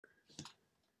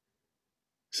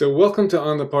So welcome to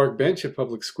On the Park Bench, a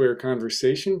public square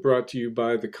conversation brought to you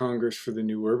by the Congress for the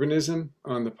New Urbanism.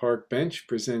 On the Park Bench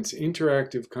presents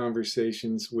interactive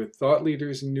conversations with thought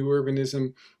leaders in new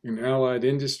urbanism and allied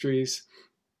industries,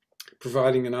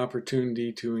 providing an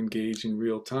opportunity to engage in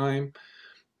real time.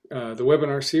 The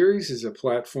webinar series is a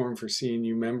platform for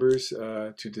CNU members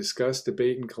to discuss,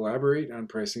 debate, and collaborate on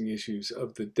pressing issues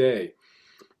of the day.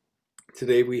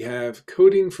 Today we have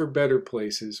Coding for Better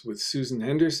Places with Susan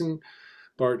Henderson,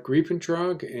 Bart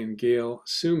Griepentrog, and Gail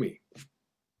Sumi.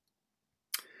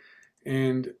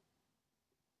 And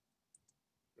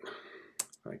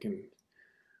if I can,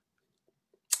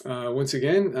 once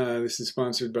again, this is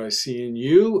sponsored by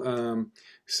CNU.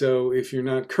 So if you're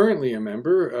not currently a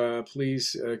member,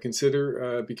 please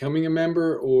consider becoming a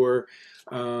member, or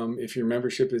if your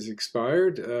membership is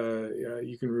expired,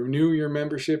 you can renew your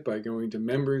membership by going to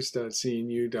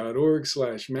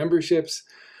members.cnu.org/memberships.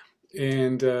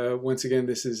 And once again,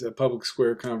 this is a public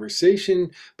square conversation.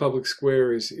 Public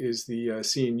Square is the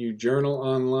CNU Journal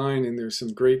online, and there's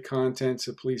some great content,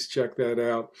 so please check that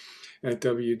out at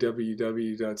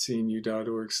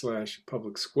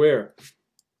www.cnu.org/publicsquare.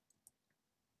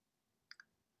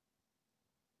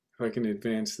 If I can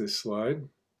advance this slide.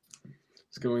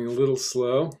 It's going a little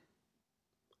slow.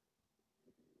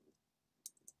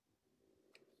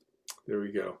 There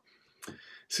we go.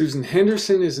 Susan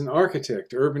Henderson is an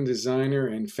architect, urban designer,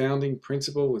 and founding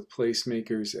principal with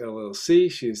Placemakers LLC.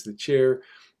 She is the chair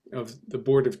of the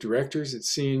board of directors at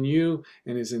CNU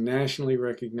and is a nationally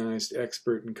recognized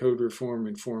expert in code reform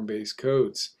and form-based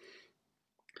codes.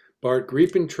 Bart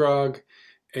Griepentrog,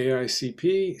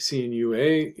 AICP,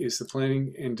 CNUA, is the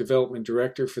planning and development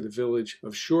director for the village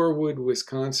of Shorewood,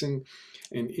 Wisconsin,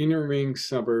 an inner ring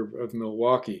suburb of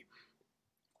Milwaukee.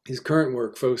 His current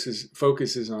work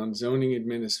focuses on zoning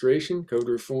administration, code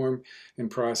reform,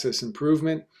 and process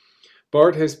improvement.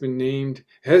 Bart has been at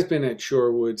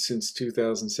Shorewood since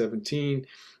 2017,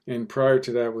 and prior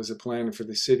to that was a planner for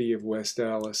the city of West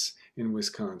Allis in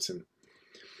Wisconsin.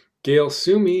 Gail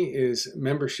Sumi is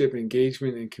Membership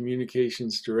Engagement and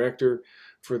Communications Director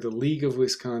for the League of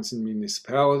Wisconsin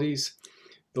Municipalities.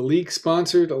 The League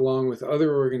sponsored, along with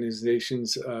other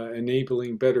organizations,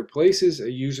 Enabling Better Places,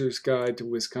 a user's guide to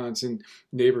Wisconsin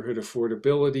neighborhood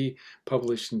affordability,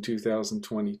 published in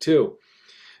 2022.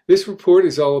 This report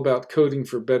is all about coding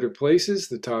for better places,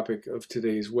 the topic of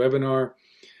today's webinar.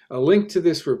 A link to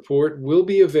this report will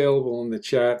be available in the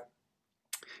chat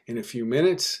in a few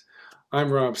minutes. I'm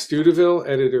Rob Studeville,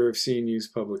 editor of CNU's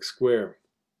Public Square.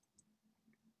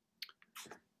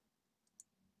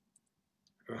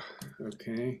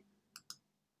 Okay.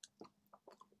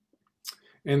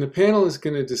 And the panel is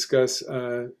going to discuss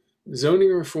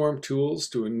zoning reform tools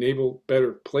to enable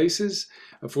better places,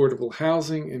 affordable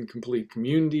housing, and complete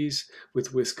communities,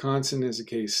 with Wisconsin as a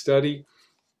case study.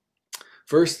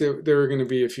 First, there are going to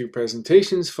be a few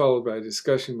presentations, followed by a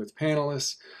discussion with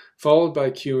panelists, followed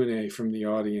by Q&A from the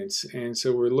audience. And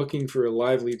so we're looking for a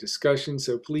lively discussion,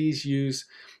 so please use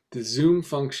the Zoom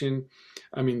function,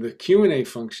 the Q&A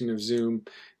function of Zoom,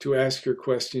 to ask your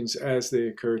questions as they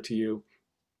occur to you.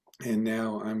 And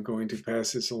now I'm going to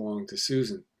pass this along to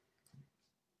Susan.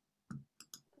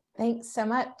 Thanks so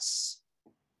much,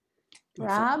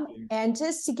 Rob. And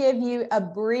just to give you a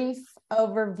brief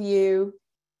overview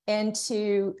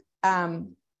into the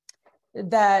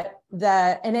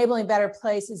Enabling Better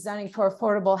Places zoning for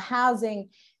affordable housing,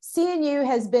 CNU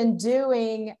has been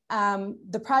doing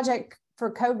the project for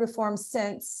code reform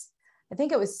since, I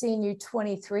think it was CNU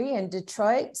 23 in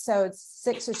Detroit, so it's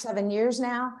 6 or 7 years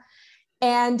now.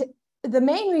 And the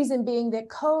main reason being that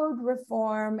code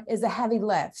reform is a heavy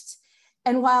lift.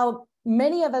 And while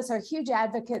many of us are huge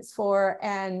advocates for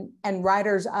and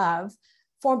writers of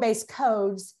form-based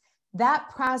codes, that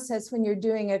process, when you're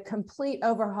doing a complete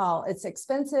overhaul, it's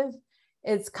expensive,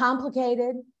 it's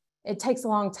complicated, it takes a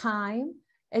long time.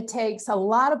 It takes a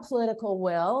lot of political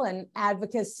will and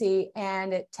advocacy,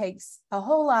 and it takes a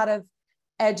whole lot of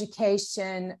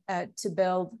education to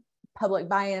build public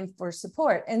buy-in for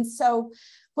support. And so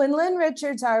when Lynn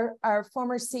Richards, our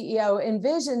former CEO,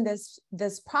 envisioned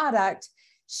this product,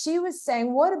 she was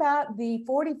saying, what about the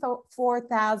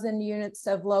 44,000 units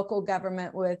of local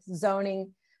government with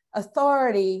zoning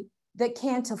authority that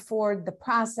can't afford the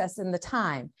process and the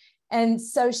time? And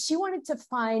so she wanted to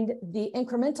find the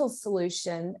incremental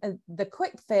solution, the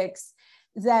quick fix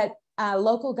that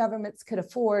local governments could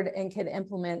afford and could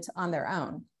implement on their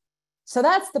own. So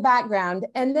that's the background.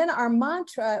 And then our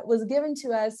mantra was given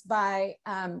to us by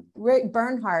Rick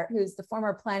Bernhardt, who's the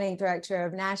former planning director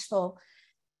of Nashville,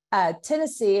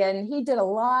 Tennessee. And he did a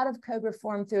lot of code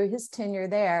reform through his tenure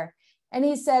there. And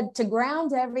he said to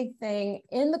ground everything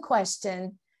in the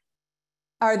question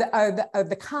or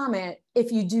the comment,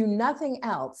 if you do nothing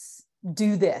else,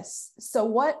 do this. So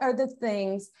what are the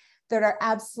things that are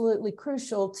absolutely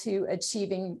crucial to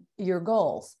achieving your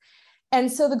goals?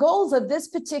 And so the goals of this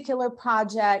particular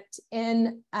project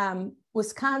in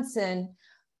Wisconsin,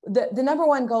 the number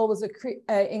one goal was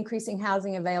increasing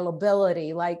housing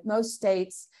availability. Like most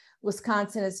states,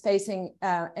 Wisconsin is facing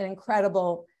an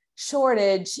incredible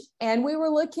shortage. And we were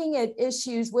looking at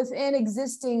issues within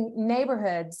existing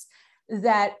neighborhoods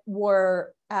that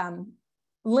were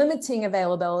limiting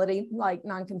availability, like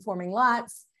non-conforming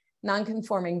lots,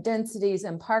 non-conforming densities,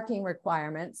 and parking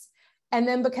requirements. And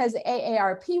then because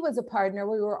AARP was a partner,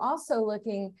 we were also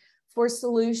looking for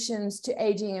solutions to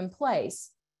aging in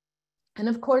place. And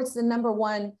of course, the number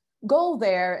one goal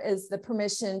there is the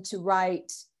permission to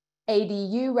write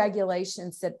ADU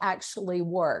regulations that actually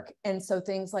work. And so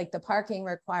things like the parking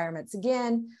requirements,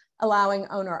 again, allowing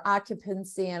owner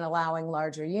occupancy and allowing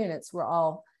larger units were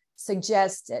all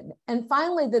suggested. And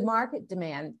finally, the market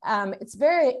demand. It's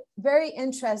very, very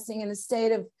interesting in the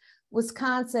state of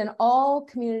Wisconsin, all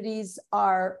communities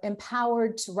are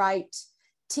empowered to write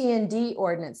T&D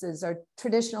ordinances or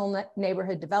traditional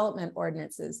neighborhood development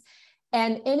ordinances.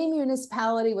 And any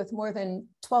municipality with more than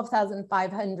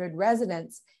 12,500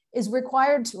 residents is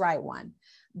required to write one.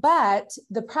 But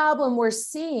the problem we're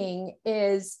seeing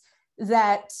is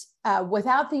that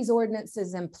without these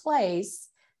ordinances in place,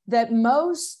 that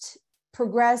most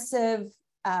progressive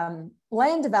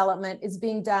land development is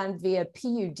being done via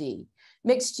PUD.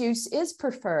 Mixed use is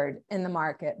preferred in the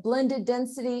market. Blended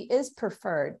density is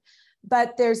preferred,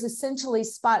 but there's essentially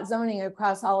spot zoning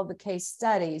across all of the case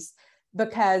studies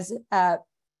because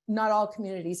not all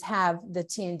communities have the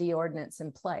T&D ordinance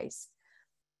in place.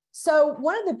 So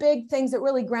one of the big things that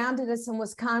really grounded us in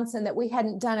Wisconsin that we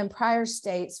hadn't done in prior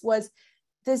states was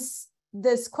this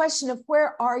question of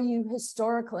where are you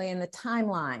historically in the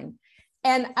timeline?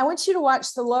 And I want you to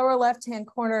watch the lower left-hand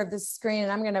corner of the screen,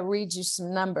 and I'm going to read you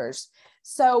some numbers.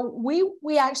 So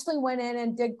we actually went in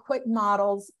and did quick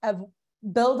models of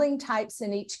building types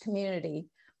in each community.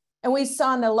 And we saw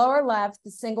on the lower left,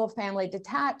 the single family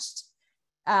detached,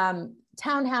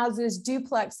 townhouses,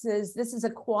 duplexes. This is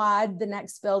a quad, the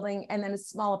next building, and then a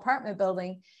small apartment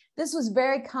building. This was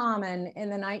very common in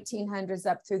the 1900s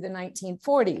up through the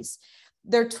 1940s.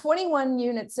 There are 21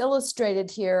 units illustrated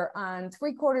here on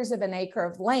 3/4 of an acre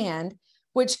of land,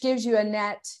 which gives you a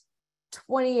net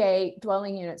 28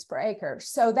 dwelling units per acre.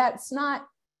 So that's not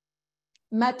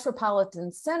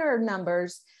metropolitan center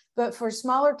numbers, but for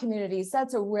smaller communities,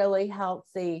 that's a really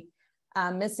healthy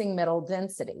missing middle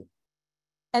density.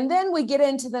 And then we get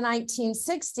into the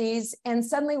 1960s, and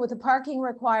suddenly with the parking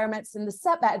requirements and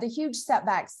the huge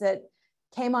setbacks that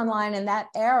came online in that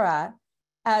era,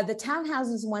 the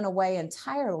townhouses went away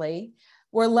entirely.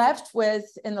 We're left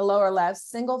with, in the lower left,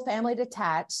 single family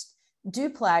detached,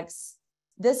 duplex.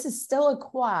 This is still a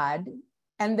quad,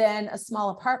 and then a small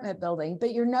apartment building.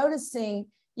 But you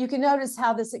can notice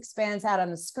how this expands out on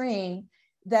the screen,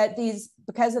 that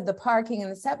because of the parking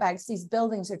and the setbacks, these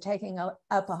buildings are taking up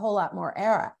a whole lot more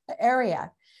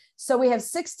area. So we have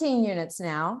 16 units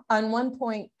now on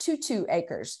 1.22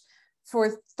 acres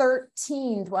for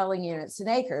 13 dwelling units in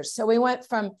acres. So we went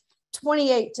from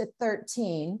 28 to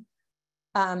 13,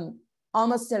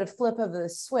 almost at a flip of the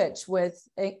switch with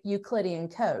Euclidean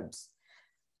codes.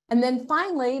 And then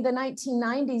finally, the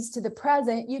 1990s to the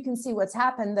present, you can see what's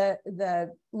happened.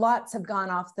 The lots have gone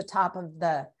off the top of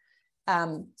the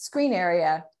screen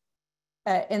area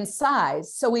in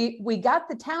size. So we got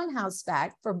the townhouse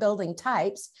back for building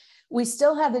types. We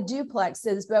still have the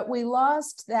duplexes, but we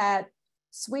lost that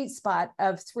sweet spot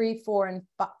of 3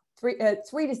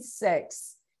 to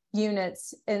 6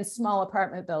 units in small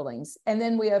apartment buildings. And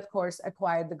then we, of course,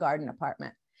 acquired the garden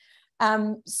apartment.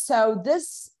 So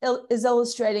this is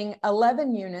illustrating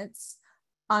 11 units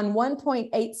on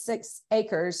 1.86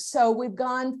 acres. So we've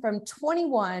gone from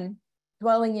 21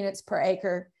 dwelling units per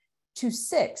acre to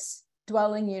 6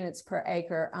 dwelling units per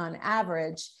acre on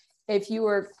average, if you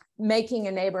were making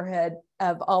a neighborhood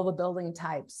of all the building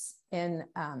types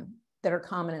that are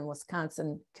common in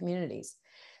Wisconsin communities.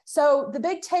 So the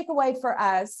big takeaway for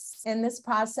us in this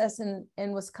process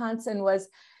in Wisconsin was,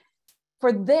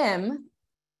 for them,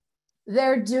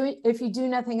 if you do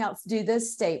nothing else, do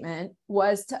this statement,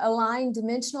 was to align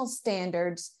dimensional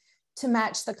standards to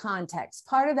match the context.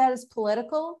 Part of that is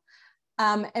political,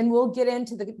 and we'll get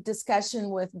into the discussion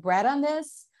with Brett on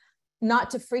this, not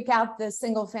to freak out the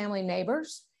single family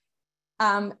neighbors.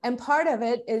 And part of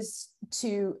it is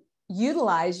to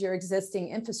utilize your existing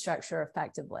infrastructure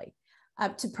effectively.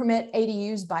 to permit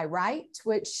ADUs by right,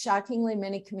 which shockingly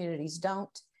many communities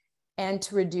don't, and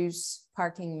to reduce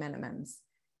parking minimums.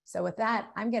 So with that,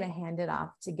 I'm going to hand it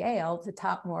off to Gail to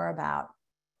talk more about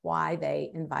why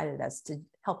they invited us to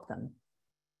help them.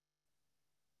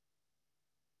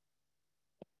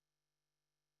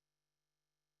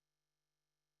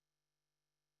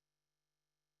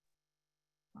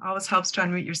 Always helps to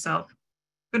unmute yourself.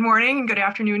 Good morning and good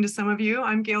afternoon to some of you.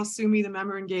 I'm Gail Sumi, the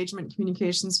Member Engagement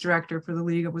Communications Director for the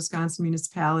League of Wisconsin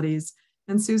Municipalities.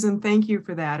 And Susan, thank you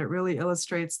for that. It really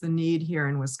illustrates the need here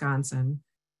in Wisconsin.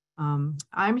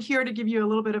 I'm here to give you a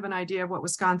little bit of an idea of what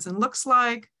Wisconsin looks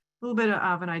like, a little bit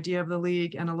of an idea of the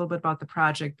League, and a little bit about the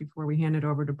project before we hand it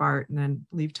over to Bart and then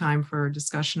leave time for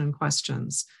discussion and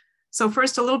questions. So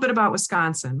first, a little bit about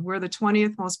Wisconsin. We're the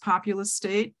 20th most populous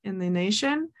state in the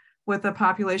nation with a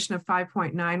population of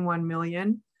 5.91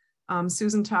 million.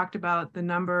 Susan talked about the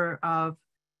number of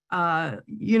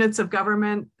units of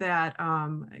government that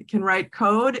can write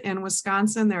code in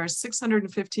Wisconsin. There are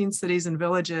 615 cities and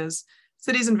villages.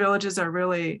 Cities and villages are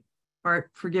really, Bart,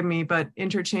 forgive me, but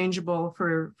interchangeable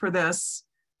for this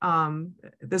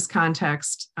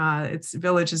context.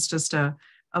 Village is just a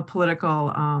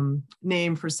political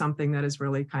name for something that is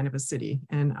really kind of a city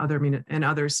in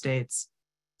other states.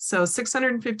 So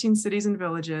 615 cities and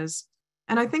villages.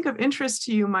 And I think of interest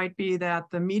to you might be that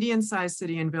the median sized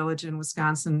city and village in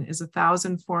Wisconsin is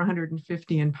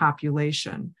 1,450 in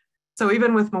population. So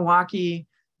even with Milwaukee,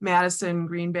 Madison,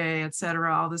 Green Bay, et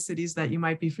cetera, all the cities that you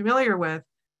might be familiar with,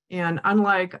 and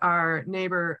unlike our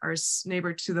neighbor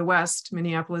to the west,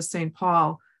 Minneapolis, St.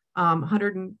 Paul,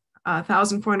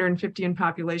 1,450 in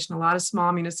population, a lot of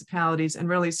small municipalities, and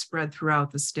really spread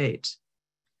throughout the state.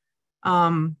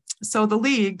 So the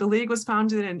League was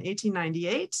founded in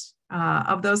 1898.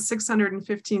 Of those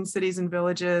 615 cities and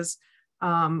villages,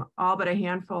 all but a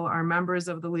handful are members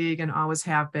of the League and always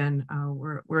have been.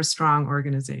 We're a strong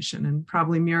organization and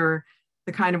probably mirror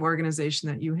the kind of organization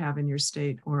that you have in your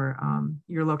state or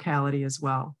your locality as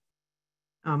well,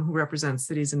 who represents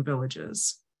cities and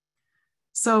villages.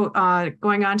 So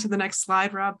going on to the next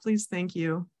slide, Rob, please. Thank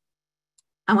you.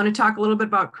 I want to talk a little bit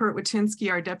about Kurt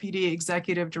Watinsky, our Deputy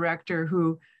Executive Director,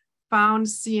 who found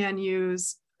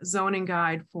CNU's zoning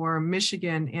guide for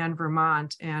Michigan and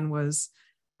Vermont and was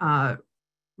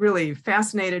really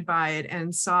fascinated by it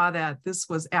and saw that this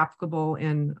was applicable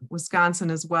in Wisconsin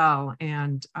as well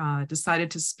and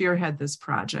decided to spearhead this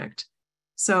project.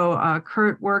 So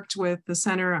Kurt worked with the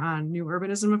Center on New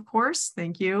Urbanism, of course,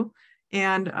 thank you,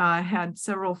 and had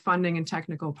several funding and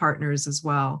technical partners as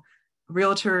well.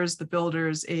 Realtors, the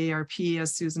builders, AARP,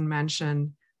 as Susan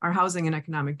mentioned, our Housing and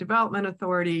Economic Development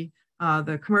Authority,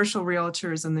 the commercial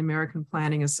realtors, and the American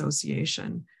Planning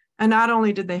Association. And not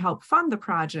only did they help fund the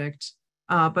project,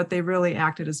 but they really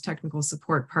acted as technical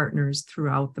support partners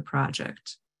throughout the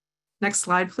project. Next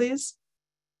slide, please.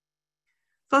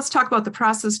 So let's talk about the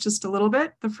process just a little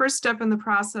bit. The first step in the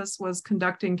process was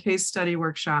conducting case study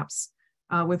workshops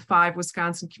with 5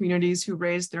 Wisconsin communities who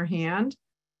raised their hand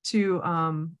to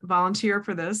volunteer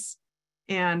for this.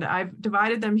 And I've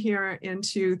divided them here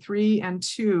into 3 and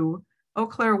 2. Eau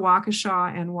Claire,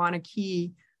 Waukesha, and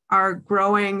Wanakee are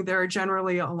growing. They're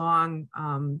generally along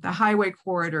the highway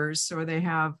corridors, so they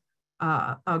have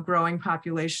a growing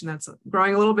population that's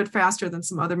growing a little bit faster than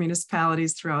some other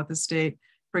municipalities throughout the state.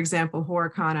 For example,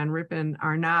 Horicon and Ripon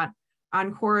are not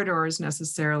on corridors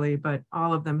necessarily, but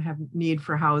all of them have need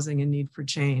for housing and need for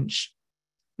change.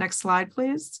 Next slide,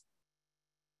 please.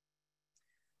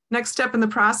 Next step in the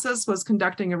process was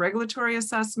conducting a regulatory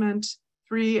assessment.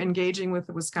 3, engaging with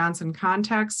the Wisconsin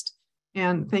context.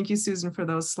 And thank you, Susan, for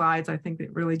those slides. I think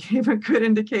it really gave a good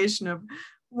indication of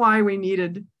why we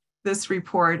needed this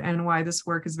report and why this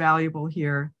work is valuable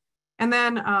here. And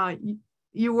then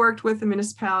you worked with the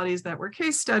municipalities that were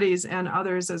case studies and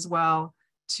others as well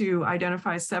to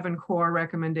identify 7 core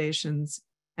recommendations.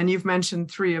 And you've mentioned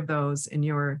 3 of those in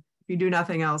your, if you do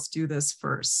nothing else, do this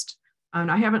first. And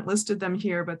I haven't listed them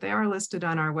here, but they are listed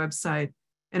on our website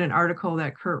in an article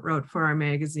that Kurt wrote for our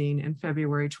magazine in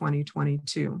February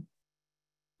 2022.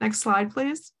 Next slide,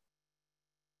 please.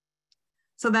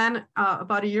 So then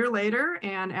about a year later,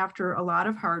 and after a lot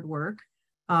of hard work,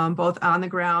 both on the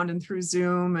ground and through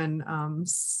Zoom and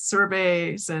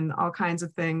surveys and all kinds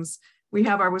of things, we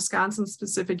have our Wisconsin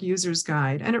specific users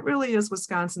guide. And it really is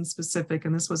Wisconsin specific,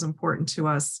 and this was important to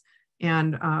us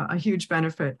and a huge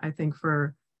benefit, I think,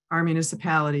 for our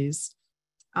municipalities.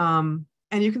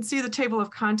 And you can see the table of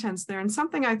contents there. And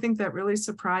something I think that really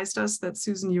surprised us that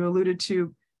Susan, you alluded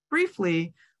to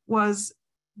briefly, was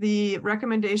the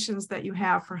recommendations that you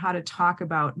have for how to talk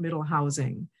about middle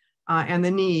housing and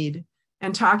the need,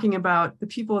 and talking about the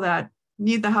people that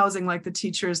need the housing, like the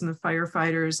teachers and the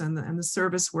firefighters and the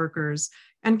service workers,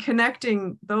 and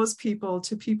connecting those people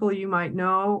to people you might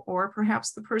know, or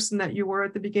perhaps the person that you were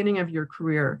at the beginning of your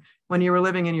career when you were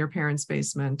living in your parents'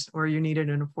 basement, or you needed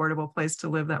an affordable place to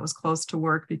live that was close to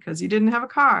work because you didn't have a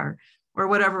car, or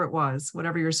whatever it was,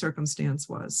 whatever your circumstance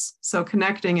was. So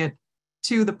connecting it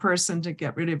to the person to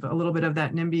get rid of a little bit of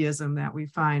that NIMBYism that we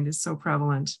find is so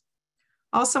prevalent.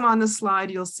 Also on this slide,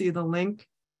 you'll see the link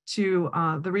to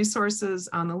the resources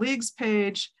on the League's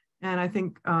page. And I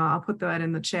think I'll put that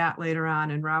in the chat later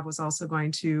on. And Rob was also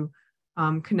going to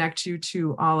connect you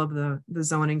to all of the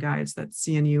zoning guides that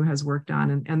CNU has worked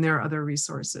on and their other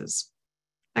resources.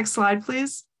 Next slide,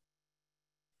 please.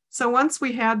 So once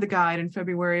we had the guide in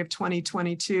February of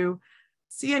 2022,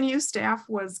 CNU staff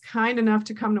was kind enough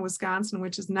to come to Wisconsin,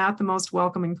 which is not the most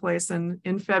welcoming place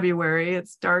in February.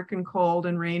 It's dark and cold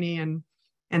and rainy and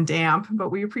damp, but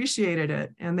we appreciated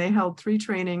it. And they held 3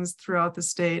 trainings throughout the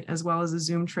state, as well as a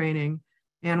Zoom training.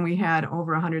 And we had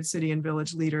over 100 city and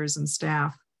village leaders and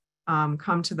staff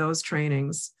come to those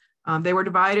trainings. They were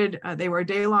divided, they were a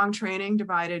day-long training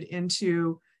divided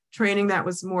into training that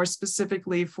was more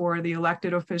specifically for the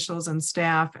elected officials and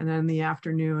staff, and then in the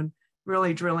afternoon,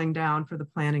 really drilling down for the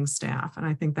planning staff. And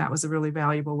I think that was a really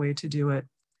valuable way to do it.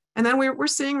 And then we're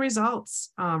seeing results.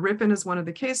 Ripon is one of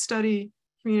the case study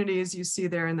communities you see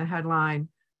there in the headline,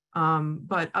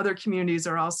 but other communities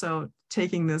are also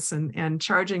taking this and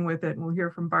charging with it. And we'll hear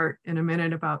from Bart in a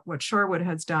minute about what Shorewood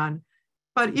has done.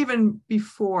 But even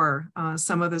before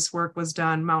some of this work was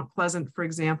done, Mount Pleasant, for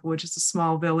example, which is a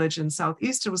small village in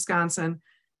southeast of Wisconsin,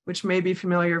 which may be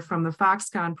familiar from the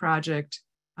Foxconn project,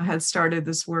 had started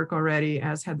this work already,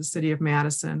 as had the city of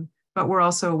Madison. But we're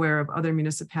also aware of other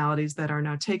municipalities that are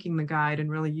now taking the guide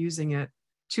and really using it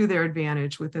to their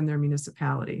advantage within their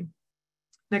municipality.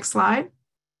 Next slide.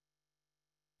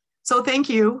 So thank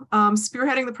you.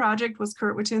 Spearheading the project was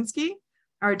Kurt Watinsky,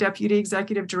 our Deputy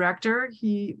Executive Director.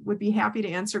 He would be happy to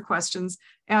answer questions,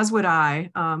 as would I.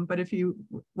 But if you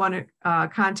want to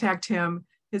contact him,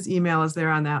 his email is there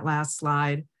on that last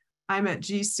slide. I'm at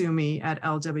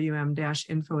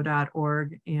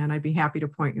gsumi@lwm-info.org, and I'd be happy to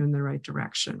point you in the right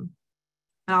direction.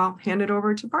 And I'll hand it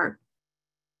over to Bart.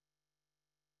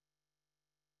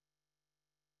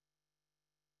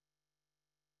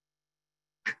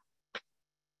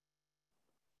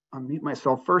 Unmute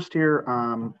myself first here.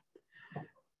 Let's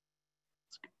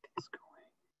get these going.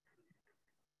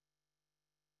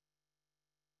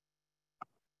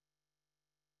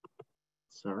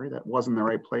 Sorry, that wasn't the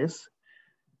right place.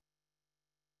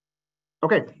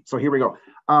 Okay, so here we go.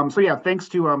 So yeah, thanks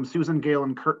to Susan, Gail,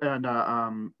 and Kurt, and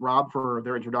Rob for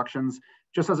their introductions.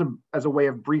 Just as a way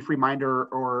of brief reminder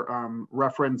or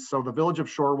reference, so the Village of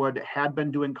Shorewood had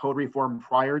been doing code reform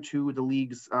prior to the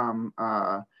League's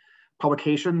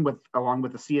publication along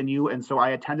with the CNU, and so I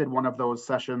attended one of those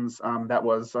sessions that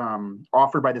was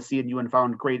offered by the CNU and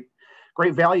found great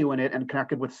value in it, and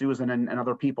connected with Susan and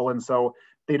other people. And so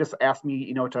they just asked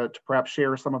me, to perhaps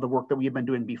share some of the work that we had been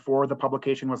doing before the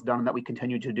publication was done and that we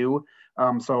continue to do.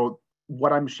 So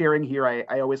what I'm sharing here,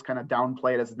 I always kind of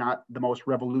downplay it as not the most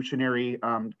revolutionary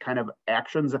kind of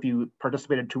actions. If you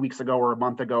participated 2 weeks ago or a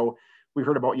month ago, we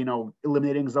heard about,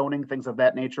 eliminating zoning, things of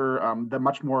that nature. The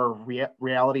much more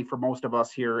reality for most of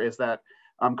us here is that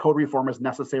code reform is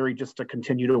necessary just to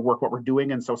continue to work what we're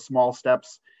doing. And so small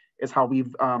steps is how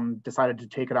we've decided to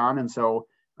take it on. And so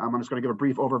I'm just going to give a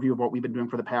brief overview of what we've been doing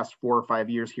for the past 4 or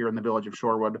 5 years here in the Village of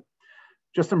Shorewood.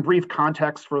 Just some brief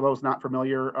context for those not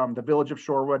familiar. The Village of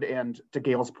Shorewood, and to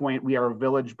Gail's point, we are a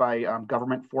village by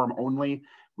government form only.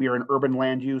 We are an urban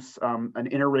land use, an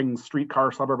inner ring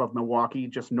streetcar suburb of Milwaukee,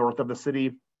 just north of the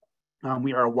city.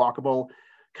 We are a walkable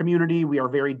community. We are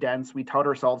very dense. We tout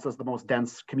ourselves as the most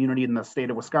dense community in the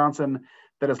state of Wisconsin.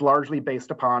 That is largely based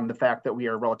upon the fact that we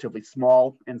are relatively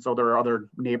small. And so there are other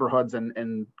neighborhoods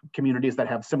and communities that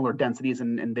have similar densities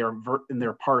in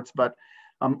their parts. But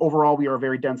overall, we are a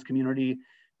very dense community.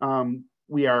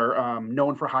 We are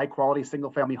known for high quality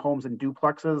single family homes and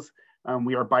duplexes.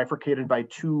 We are bifurcated by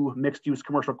 2 mixed use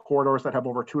commercial corridors that have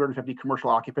over 250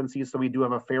 commercial occupancies. So we do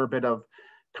have a fair bit of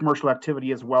commercial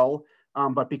activity as well.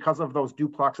 But because of those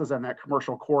duplexes and that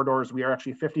commercial corridors, we are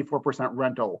actually 54%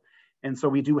 rental. And so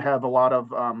we do have a lot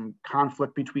of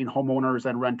conflict between homeowners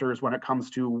and renters when it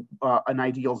comes to an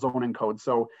ideal zoning code.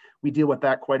 So we deal with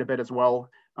that quite a bit as well.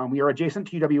 We are adjacent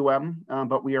to UWM,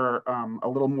 but we are a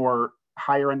little more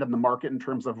higher end of the market in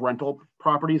terms of rental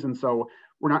properties. And so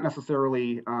we're not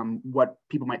necessarily what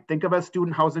people might think of as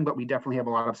student housing, but we definitely have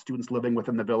a lot of students living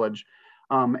within the village.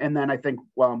 And then I think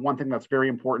one thing that's very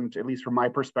important, at least from my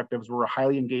perspective, is we're a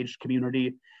highly engaged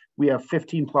community. We have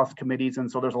 15 plus committees.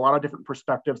 And so there's a lot of different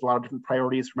perspectives, a lot of different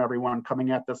priorities from everyone coming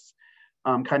at this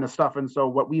kind of stuff. And so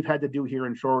what we've had to do here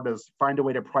in Shorewood is find a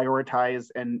way to prioritize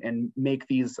and make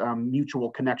these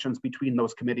mutual connections between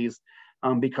those committees,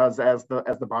 because as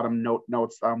the bottom note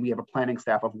notes, we have a planning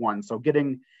staff of one. So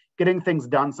getting things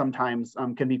done sometimes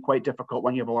can be quite difficult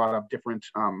when you have a lot of different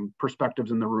perspectives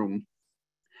in the room.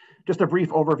 Just a brief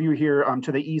overview here.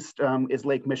 To the east is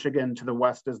Lake Michigan. To the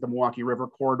west is the Milwaukee River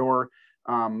corridor.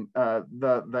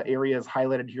 The areas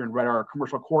highlighted here in red are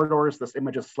commercial corridors. This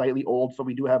image is slightly old, so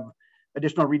we do have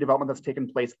additional redevelopment that's taken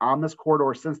place on this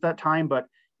corridor since that time, but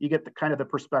you get the kind of the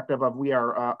perspective of we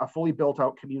are a fully built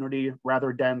out community,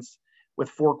 rather dense, with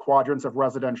 4 quadrants of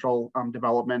residential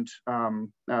development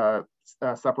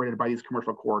separated by these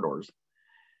commercial corridors.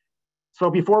 So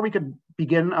before we could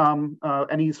begin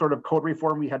any sort of code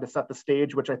reform, we had to set the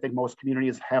stage, which I think most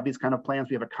communities have these kind of plans.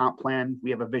 We have a comp plan, we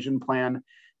have a vision plan,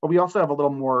 but we also have a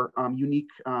little more unique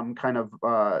kind of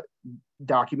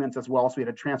documents as well. So we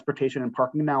had a transportation and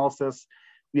parking analysis.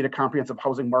 We had a comprehensive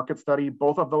housing market study.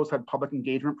 Both of those had public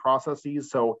engagement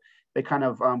processes. So they kind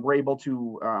of were able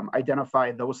to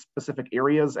identify those specific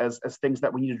areas as things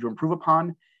that we needed to improve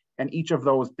upon. And each of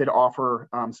those did offer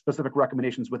specific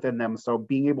recommendations within them. So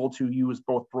being able to use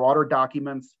both broader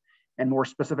documents and more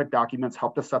specific documents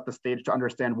helped us set the stage to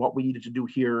understand what we needed to do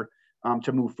here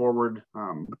to move forward.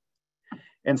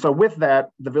 And so with that,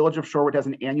 the Village of Shorewood has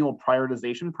an annual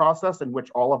prioritization process in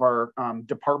which all of our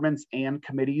departments and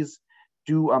committees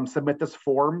do submit this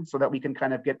form so that we can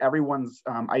kind of get everyone's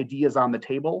ideas on the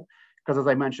table. Because as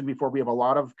I mentioned before, we have a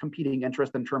lot of competing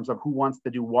interest in terms of who wants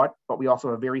to do what, but we also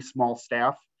have a very small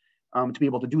staff to be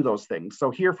able to do those things. So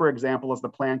here, for example, is the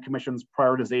Plan Commission's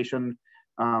prioritization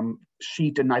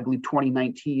sheet in, I believe,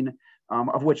 2019,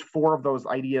 of which 4 of those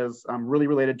ideas really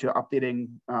related to updating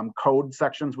code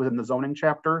sections within the zoning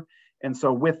chapter. And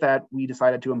so with that, we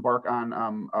decided to embark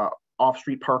on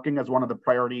off-street parking as one of the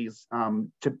priorities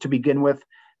to begin with,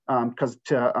 because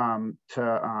to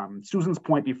Susan's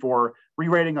point before,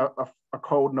 rewriting a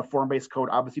code and a form-based code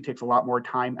obviously takes a lot more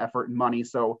time, effort, and money.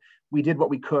 So we did what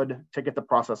we could to get the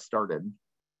process started.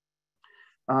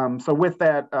 So with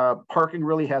that, parking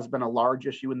really has been a large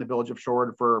issue in the Village of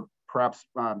Shorewood for perhaps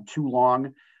too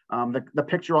long. The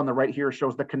picture on the right here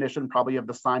shows the condition probably of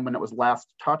the sign when it was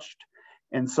last touched.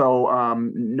 And so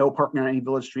no parking on any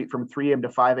village street from 3 a.m. to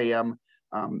 5 a.m.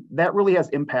 That really has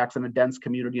impacts in a dense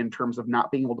community in terms of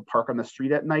not being able to park on the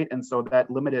street at night. And so that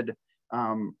limited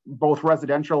both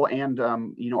residential and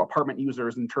apartment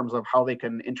users in terms of how they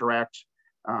can interact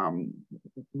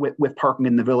with parking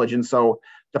in the village. And so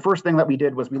the first thing that we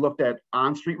did was we looked at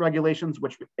on-street regulations,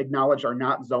 which we acknowledge are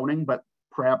not zoning, but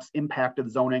perhaps impacted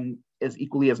zoning as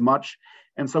equally as much.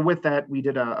 And so with that, we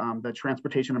did the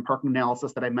transportation and parking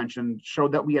analysis that I mentioned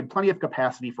showed that we had plenty of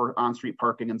capacity for on-street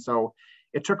parking. And so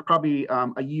it took probably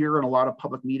a year and a lot of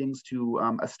public meetings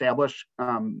to establish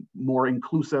more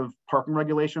inclusive parking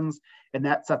regulations. And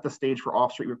that set the stage for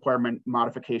off-street requirement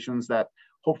modifications that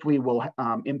hopefully will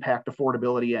impact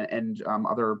affordability and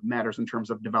other matters in terms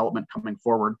of development coming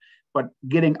forward. But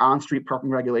getting on-street parking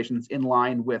regulations in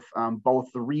line with both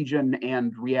the region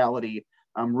and reality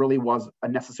really was a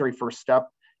necessary first step.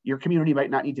 Your community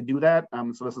might not need to do that.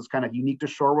 So this is kind of unique to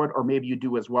Shorewood, or maybe you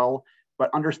do as well. But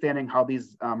understanding how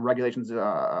these regulations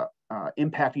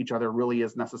impact each other really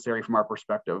is necessary from our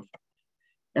perspective.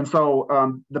 And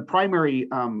so the primary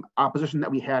opposition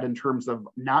that we had in terms of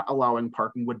not allowing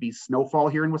parking would be snowfall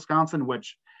here in Wisconsin,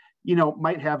 which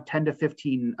might have 10 to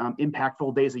 15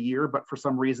 impactful days a year, but for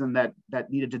some reason that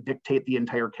needed to dictate the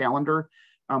entire calendar,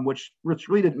 which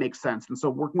really didn't make sense. And so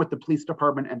working with the police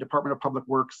department and Department of Public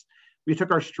Works, we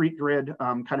took our street grid,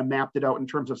 kind of mapped it out in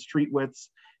terms of street widths.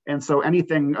 And so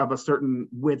anything of a certain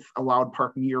width allowed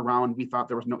parking year round. We thought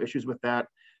there was no issues with that.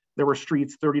 There were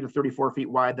streets 30 to 34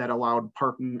 feet wide that allowed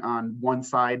parking on one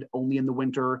side only in the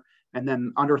winter, and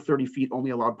then under 30 feet only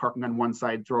allowed parking on one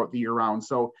side throughout the year round.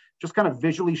 So just kind of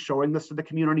visually showing this to the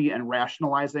community and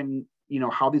rationalizing,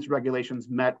 how these regulations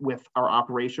met with our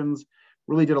operations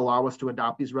really did allow us to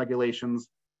adopt these regulations,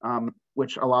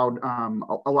 which allowed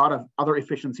a lot of other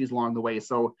efficiencies along the way.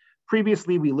 So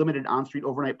previously, we limited on-street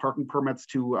overnight parking permits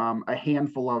to a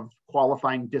handful of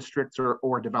qualifying districts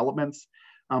or developments.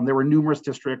 There were numerous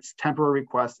districts, temporary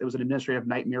requests. It was an administrative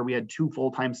nightmare. We had 2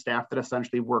 full-time staff that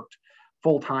essentially worked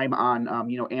full-time on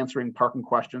answering parking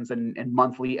questions and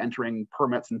monthly entering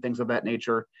permits and things of that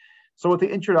nature. So with the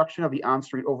introduction of the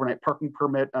on-street overnight parking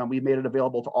permit, we made it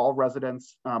available to all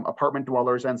residents, apartment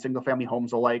dwellers, and single-family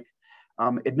homes alike.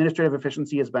 Administrative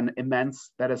efficiency has been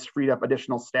immense. That has freed up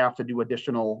additional staff to do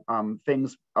additional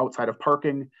things outside of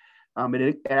parking.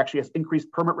 It actually has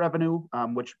increased permit revenue,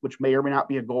 which may or may not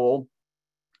be a goal.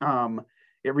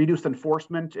 It reduced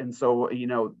enforcement, and so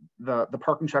the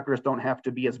parking checkers don't have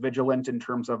to be as vigilant in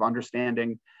terms of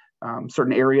understanding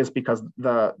certain areas, because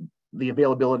the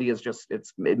availability is just it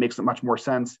makes it much more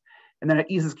sense. And then it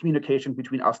eases communication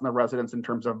between us and the residents in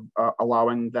terms of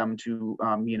allowing them to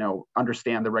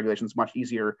understand the regulations much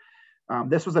easier.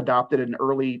 This was adopted in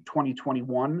early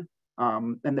 2021,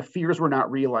 and the fears were not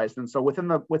realized. And so within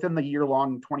the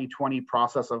year-long 2020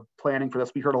 process of planning for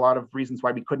this, we heard a lot of reasons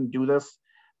why we couldn't do this.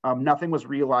 Nothing was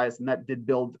realized, and that did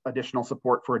build additional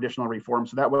support for additional reform.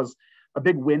 So that was a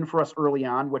big win for us early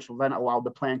on, which then allowed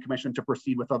the Plan Commission to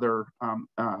proceed with other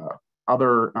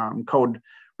code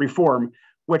reform,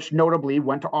 which notably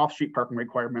went to off-street parking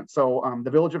requirements. So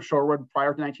the village of Shorewood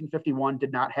prior to 1951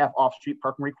 did not have off-street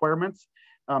parking requirements.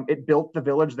 It built the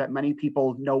village that many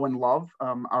people know and love.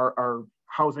 Our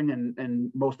housing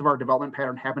and most of our development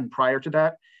pattern happened prior to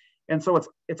that. And so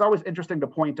it's always interesting to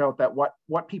point out that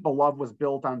what people love was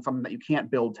built on something that you can't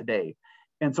build today.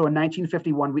 And so in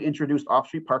 1951, we introduced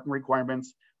off-street parking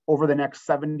requirements. Over the next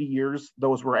 70 years,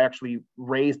 those were actually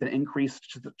raised and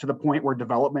increased to the point where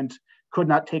development could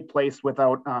not take place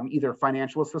without either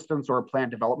financial assistance or a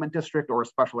planned development district or a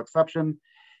special exception.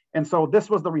 And so this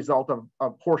was the result of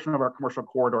a portion of our commercial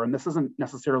corridor. And this isn't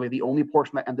necessarily the only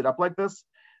portion that ended up like this,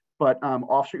 but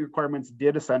off-street requirements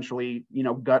did essentially,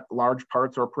 gut large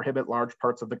parts or prohibit large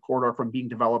parts of the corridor from being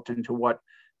developed into what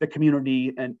the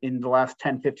community and in the last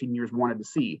 10, 15 years wanted to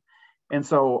see. And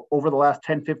so over the last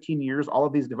 10, 15 years, all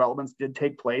of these developments did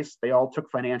take place. They all took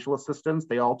financial assistance.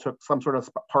 They all took some sort of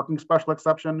parking special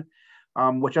exception,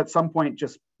 which at some point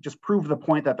just proved the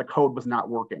point that the code was not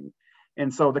working.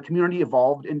 And so the community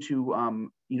evolved into,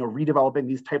 redeveloping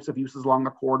these types of uses along the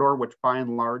corridor, which by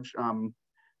and large,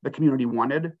 the community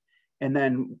wanted. And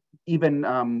then even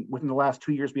within the last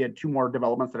 2 years, we had 2 more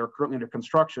developments that are currently under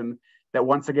construction that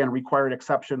once again required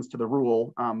exceptions to the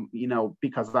rule,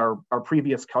 because our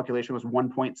previous calculation was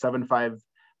 1.75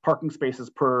 parking spaces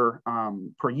per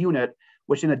unit,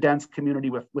 which in a dense community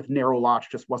with narrow lots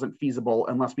just wasn't feasible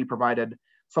unless we provided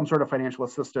some sort of financial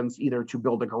assistance, either to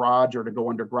build a garage or to go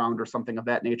underground or something of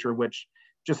that nature, which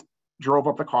just drove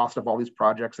up the cost of all these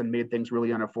projects and made things really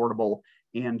unaffordable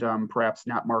and perhaps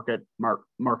not market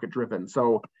driven.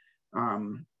 So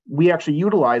we actually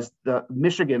utilized the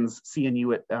Michigan's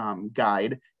CNU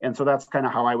guide. And so that's kind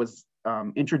of how I was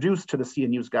introduced to the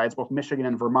CNU's guides, both Michigan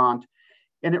and Vermont.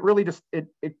 And it really just, it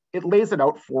lays it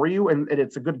out for you. And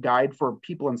it's a good guide for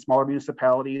people in smaller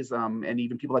municipalities and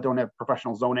even people that don't have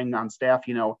professional zoning on staff,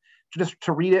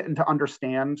 to read it and to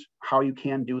understand how you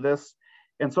can do this.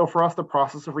 And so for us, the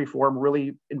process of reform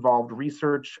really involved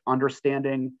research,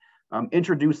 understanding,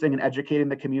 introducing and educating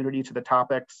the community to the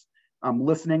topics,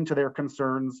 listening to their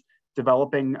concerns,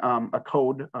 developing a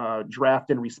code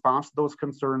draft in response to those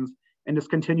concerns, and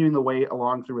just continuing the way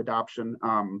along through adoption.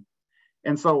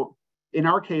 And so in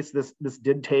our case, this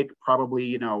did take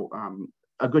probably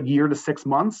a good year to 6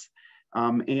 months,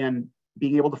 and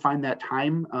being able to find that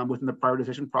time within the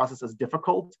prioritization process is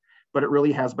difficult, but it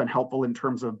really has been helpful in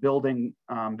terms of building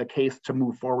the case to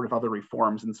move forward with other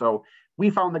reforms. And so we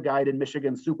found the guide in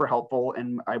Michigan super helpful,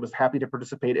 and I was happy to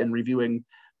participate in reviewing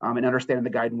and understanding the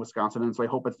guide in Wisconsin. And so I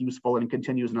hope it's useful and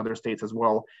continues in other states as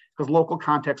well, because local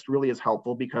context really is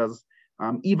helpful, because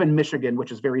even Michigan,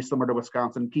 which is very similar to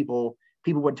Wisconsin, people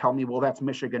would tell me, well, that's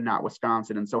Michigan, not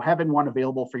Wisconsin. And so having one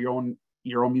available for your own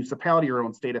municipality, your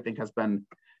own state, I think has been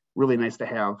really nice to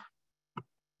have.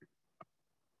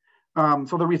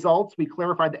 So the results, we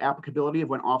clarified the applicability of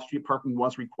when off-street parking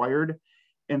was required.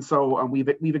 And so we've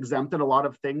exempted a lot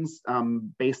of things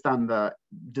based on the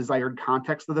desired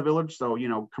context of the village. So,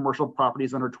 commercial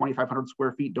properties under 2,500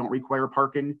 square feet don't require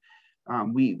parking.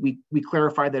 We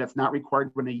clarified that it's not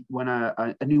required when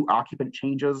a new occupant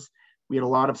changes. We had a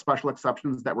lot of special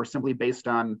exceptions that were simply based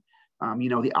on,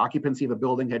 the occupancy of a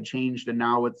building had changed and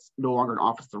now it's no longer an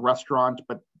office, it's a restaurant,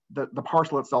 but the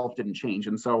parcel itself didn't change.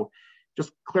 And so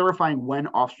just clarifying when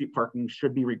off-street parking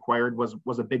should be required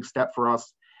was a big step for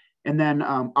us. And then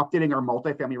updating our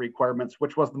multifamily requirements,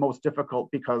 which was the most difficult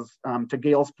because to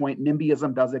Gail's point,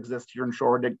 NIMBYism does exist here in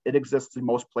Shorewood. It exists in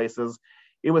most places.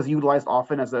 It was utilized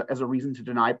often as a reason to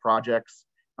deny projects.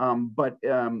 But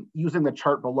using the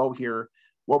chart below here,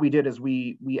 what we did is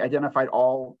we identified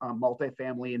all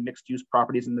multifamily and mixed use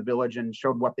properties in the village and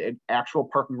showed what the actual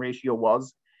parking ratio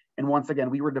was. And once again,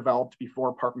 we were developed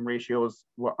before parking ratios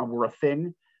were a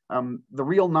thing. The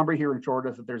real number here in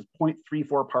Shorewood is that there's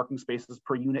 0.34 parking spaces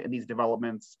per unit in these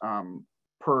developments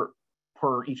per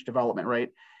each development, right?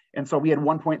 And so we had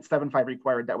 1.75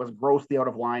 required. That was grossly out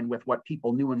of line with what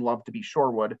people knew and loved to be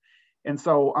Shorewood. And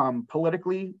so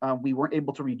politically, we weren't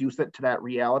able to reduce it to that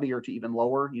reality or to even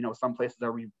lower. Some places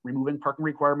are removing parking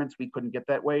requirements. We couldn't get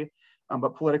that way.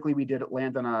 But politically, we did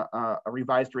land on a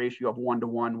revised ratio of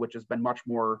 1-to-1, which has been much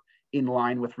more in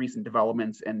line with recent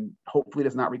developments, and hopefully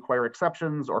does not require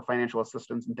exceptions or financial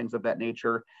assistance and things of that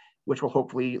nature, which will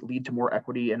hopefully lead to more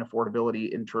equity and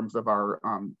affordability in terms of our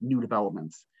new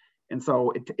developments. And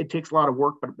so it takes a lot of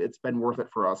work, but it's been worth it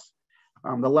for us.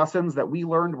 The lessons that we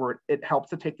learned were it helps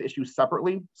to take the issues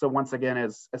separately. So once again,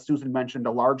 as Susan mentioned,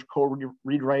 a large code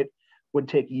rewrite would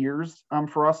take years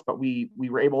for us, but we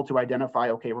were able to identify,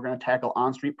 okay, we're going to tackle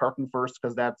on-street parking first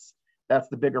because that's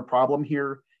the bigger problem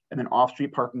here, and then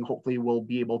off-street parking hopefully will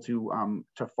be able to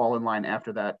fall in line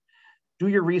after that. Do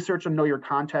your research and know your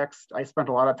context. I spent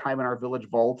a lot of time in our village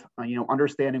vault,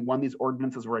 understanding when these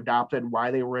ordinances were adopted,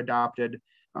 why they were adopted,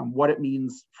 what it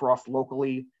means for us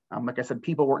locally. Like I said,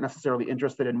 people weren't necessarily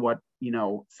interested in what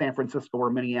San Francisco or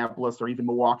Minneapolis or even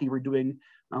Milwaukee were doing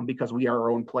because we are our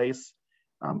own place.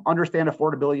 Understand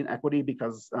affordability and equity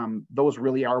because those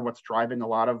really are what's driving a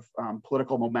lot of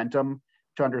political momentum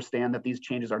to understand that these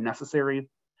changes are necessary.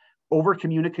 Over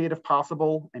communicate if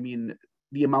possible. I mean,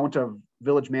 the amount of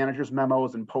village managers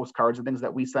memos and postcards and things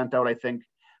that we sent out, I think,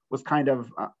 was kind of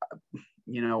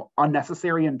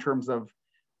unnecessary in terms of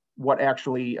what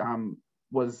actually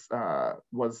was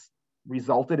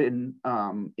resulted in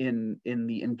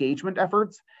the engagement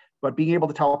efforts. But being able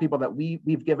to tell people that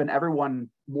we've given everyone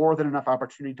more than enough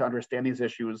opportunity to understand these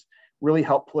issues really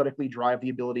helped politically drive the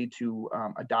ability to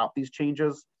adopt these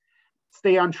changes.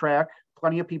 Stay on track.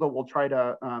 Plenty of people will try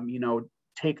to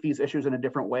take these issues in a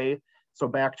different way. So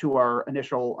back to our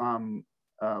initial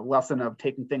lesson of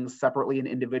taking things separately and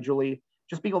individually,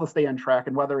 just being able to stay on track,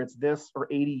 and whether it's this or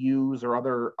ADUs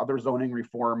or other zoning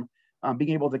reform,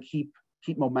 being able to keep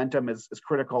momentum is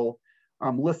critical.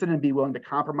 Listen and be willing to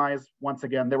compromise. Once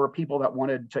again, there were people that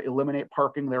wanted to eliminate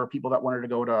parking. There were people that wanted to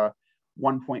go to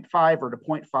 1.5 or to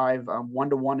 0.5.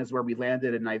 1-to-1 is where we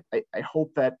landed, and I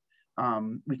hope that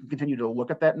we can continue to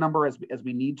look at that number as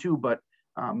we need to, but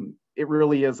it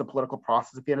really is a political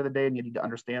process at the end of the day, and you need to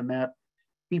understand that.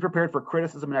 Be prepared for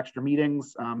criticism and extra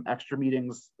meetings.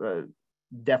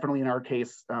 Definitely in our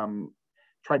case,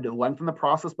 tried to lengthen the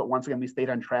process, but once again, we stayed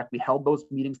on track. We held those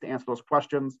meetings to answer those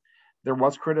questions. There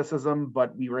was criticism,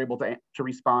 but we were able to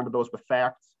respond to those with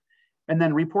facts. And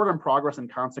then report on progress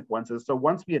and consequences. So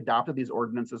once we adopted these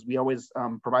ordinances, we always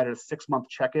provided a 6-month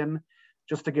check-in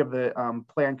just to give the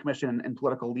plan commission and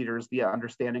political leaders the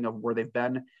understanding of where they've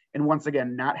been. And once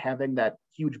again, not having that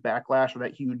huge backlash or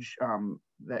that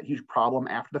huge problem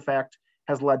after the fact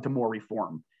has led to more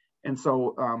reform. And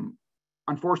so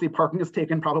unfortunately, parking has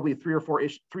taken probably 3 or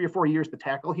 4 years to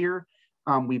tackle here.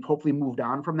 We've hopefully moved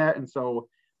on from that. And so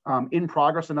in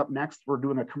progress and up next, we're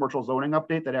doing a commercial zoning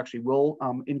update that actually will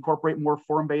incorporate more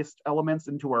form-based elements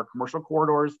into our commercial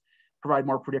corridors, provide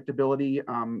more predictability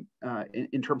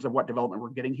in terms of what development we're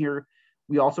getting here.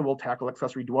 We also will tackle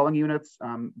accessory dwelling units,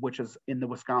 which is in the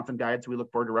Wisconsin guide, so we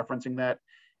look forward to referencing that.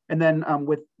 And then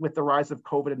with the rise of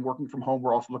COVID and working from home,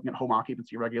 we're also looking at home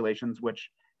occupancy regulations, which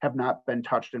have not been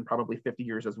touched in probably 50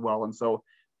 years as well. And so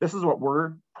this is what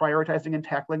we're prioritizing and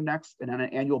tackling next. And on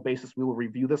an annual basis, we will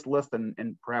review this list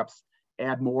and perhaps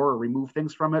add more or remove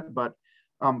things from it. But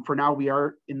for now, we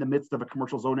are in the midst of a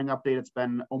commercial zoning update. It's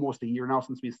been almost a year now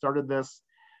since we started this.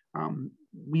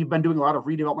 We've been doing a lot of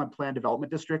redevelopment plan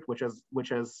development district, which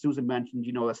as Susan mentioned,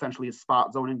 essentially is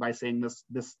spot zoning by saying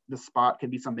this spot can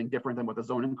be something different than what the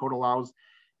zoning code allows.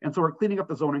 And so we're cleaning up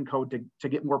the zoning code to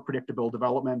get more predictable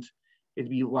development. It'd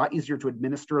be a lot easier to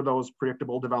administer those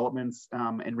predictable developments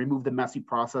and remove the messy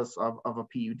process of a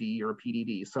PUD or a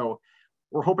PDD. So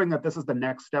we're hoping that this is the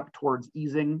next step towards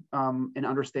easing and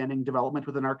understanding development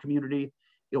within our community.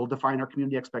 It will define our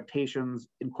community expectations,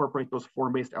 incorporate those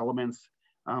form-based elements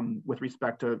with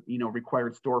respect to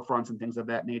required storefronts and things of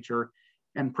that nature.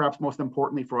 And perhaps most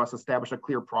importantly for us, establish a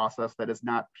clear process that is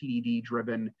not PDD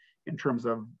driven in terms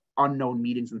of unknown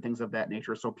meetings and things of that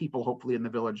nature. So people hopefully in the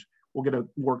village will get a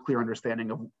more clear understanding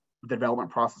of the development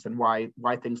process and why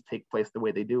things take place the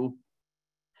way they do.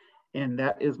 And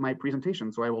that is my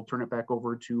presentation. So I will turn it back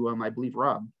over to, I believe,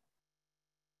 Rob.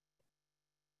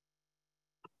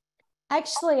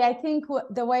 Actually, I think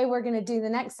the way we're going to do the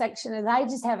next section is I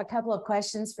just have a couple of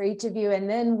questions for each of you, and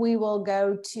then we will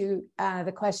go to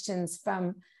the questions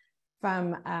from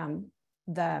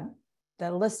the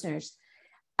listeners.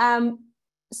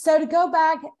 So to go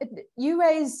back, you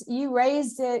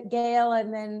raised it, Gail,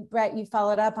 and then Brett, you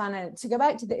followed up on it. To go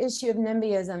back to the issue of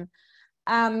NIMBYism,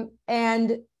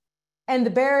 and and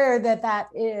the barrier that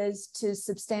is to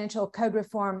substantial code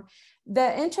reform.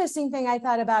 The interesting thing I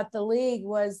thought about the league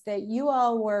was that you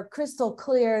all were crystal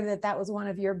clear that that was one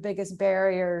of your biggest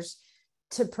barriers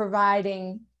to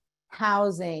providing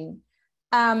housing.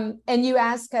 And you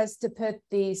asked us to put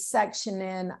the section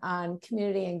in on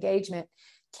community engagement.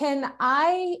 Can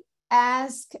I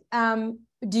ask,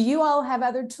 do you all have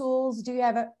other tools? Do you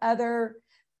have other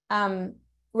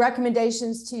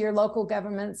recommendations to your local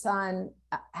governments on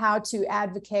how to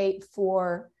advocate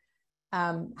for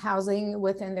housing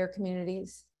within their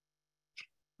communities?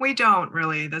 We don't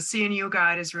really. The CNU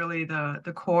guide is really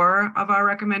the core of our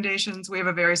recommendations. We have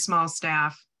a very small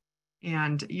staff,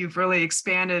 and you've really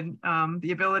expanded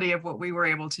the ability of what we were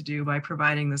able to do by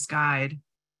providing this guide.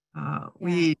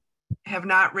 We have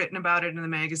not written about it in the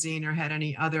magazine or had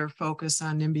any other focus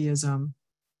on NIMBYism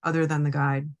other than the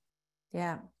guide.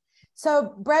 Yeah.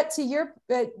 So Brett, to your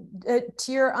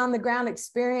on the ground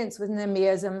experience with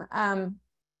NIMBYism,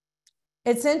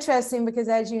 it's interesting because,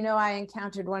 as you know, I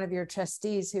encountered one of your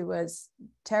trustees who was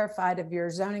terrified of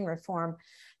your zoning reform.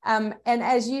 And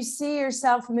as you see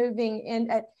yourself moving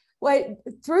in,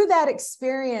 through that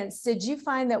experience, did you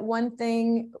find that one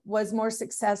thing was more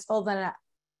successful than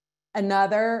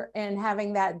another in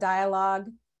having that dialogue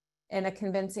in a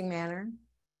convincing manner?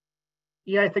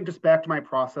 Yeah, I think just back to my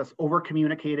process, over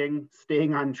communicating,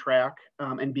 staying on track,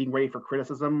 and being ready for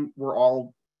criticism were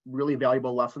all really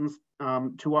valuable lessons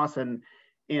to us. And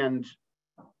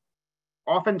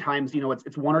oftentimes,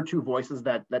 it's one or two voices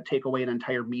that take away an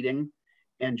entire meeting,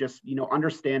 and just,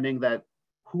 understanding that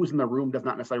who's in the room does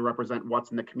not necessarily represent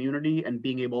what's in the community, and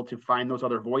being able to find those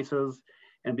other voices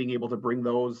and being able to bring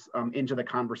those into the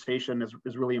conversation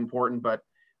is really important. But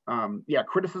yeah,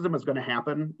 criticism is going to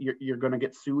happen. You're going to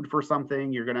get sued for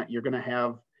something. You're going to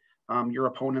have your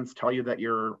opponents tell you that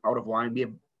you're out of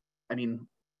line.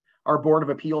 Our Board of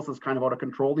Appeals is kind of out of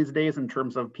control these days in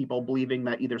terms of people believing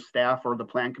that either staff or the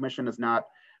Plan Commission is not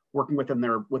working within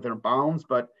their bounds,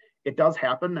 but it does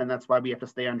happen, and that's why we have to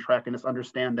stay on track and just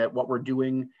understand that what we're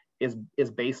doing is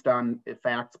based on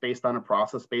facts, based on a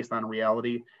process, based on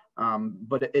reality.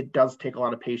 But it does take a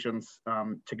lot of patience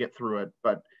to get through it.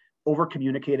 But over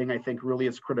communicating, I think, really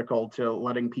is critical to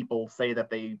letting people say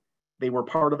that they were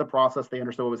part of the process, they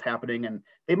understood what was happening, and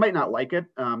they might not like it.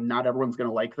 Not everyone's going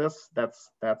to like this.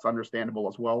 That's understandable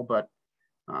as well. But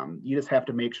you just have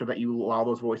to make sure that you allow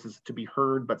those voices to be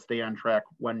heard, but stay on track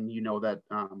when you know that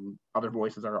other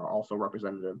voices are also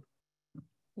representative.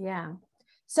 Yeah.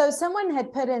 So someone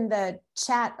had put in the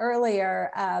chat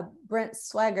earlier, Brent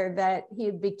Swegger, that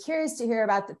he'd be curious to hear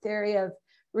about the theory of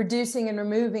reducing and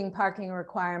removing parking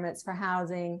requirements for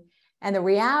housing and the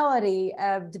reality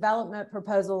of development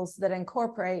proposals that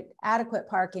incorporate adequate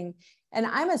parking. And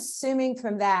I'm assuming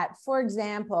from that, for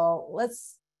example,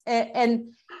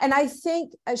 and I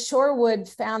think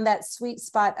Shorewood found that sweet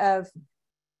spot of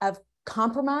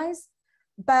compromise.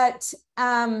 But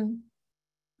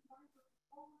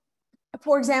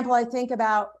for example, I think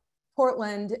about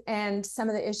Portland and some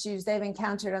of the issues they've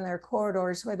encountered on their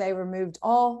corridors where they removed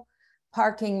all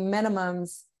parking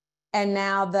minimums, and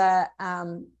now the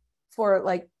for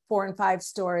like 4- and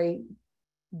 5-story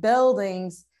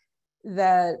buildings,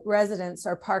 the residents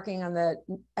are parking on the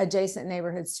adjacent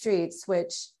neighborhood streets,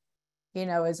 which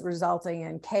is resulting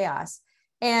in chaos.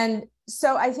 And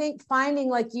so I think finding,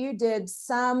 like you did,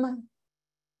 some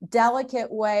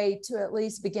delicate way to at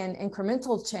least begin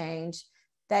incremental change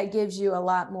that gives you a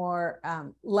lot more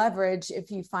leverage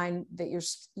if you find that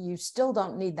you still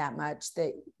don't need that much,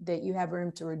 that you have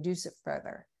room to reduce it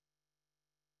further.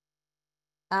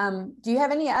 Do you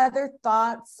have any other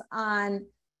thoughts on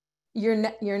your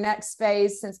next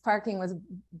phase, since parking was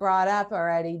brought up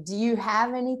already? Do you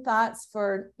have any thoughts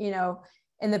for,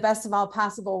 in the best of all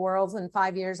possible worlds, in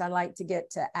 5 years, I'd like to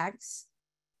get to X?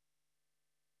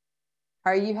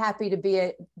 Are you happy to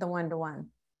be the one-to-one?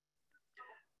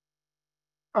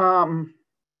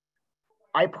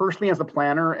 I personally, as a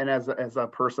planner and as a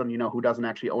person, who doesn't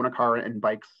actually own a car and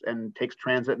bikes and takes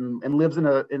transit and lives in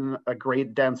a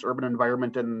great dense urban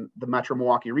environment in the Metro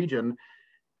Milwaukee region,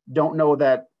 don't know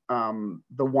that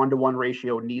the 1-to-1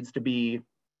 ratio needs to be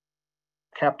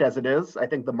kept as it is. I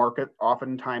think the market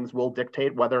oftentimes will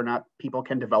dictate whether or not people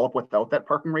can develop without that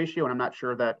parking ratio, and I'm not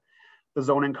sure that the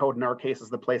zoning code in our case is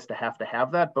the place to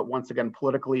have that. But once again,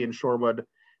 politically in Shorewood,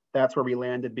 that's where we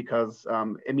landed, because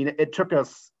it took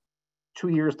us 2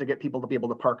 years to get people to be able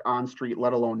to park on street,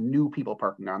 let alone new people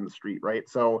parking on the street, right?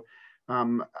 So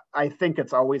I think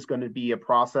it's always going to be a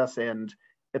process, and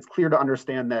it's clear to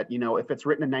understand that, if it's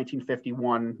written in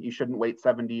 1951, you shouldn't wait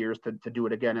 70 years to do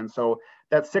it again. And so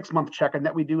that 6-month check-in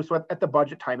that we do, so at the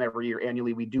budget time every year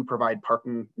annually, we do provide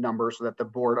parking numbers so that the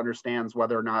board understands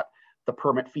whether or not the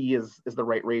permit fee is the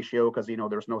right ratio, because,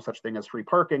 there's no such thing as free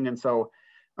parking. And so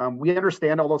we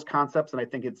understand all those concepts, and I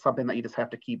think it's something that you just have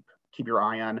to keep your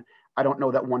eye on. I don't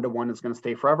know that one-to-one is going to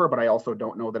stay forever, but I also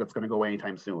don't know that it's going to go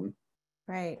anytime soon.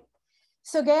 Right.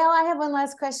 So Gail, I have one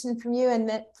last question from you, and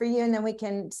then we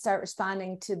can start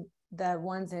responding to the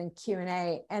ones in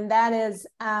Q&A. And that is,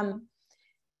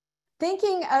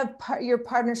 thinking of your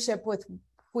partnership with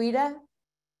WHEDA,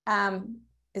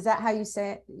 is that how you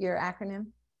say it, your acronym?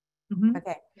 Mm-hmm.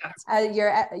 Okay. Yes.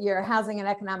 Your Housing and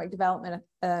Economic Development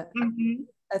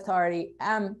Authority.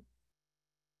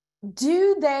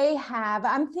 Do they have,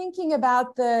 I'm thinking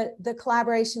about the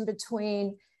collaboration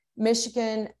between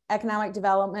Michigan Economic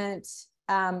Development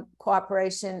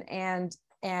Cooperation and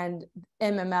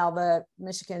MML, the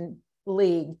Michigan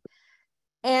League.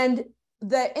 And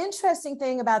the interesting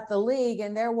thing about the League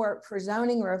and their work for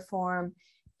zoning reform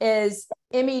is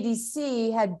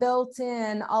MEDC had built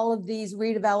in all of these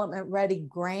redevelopment ready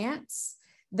grants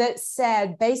that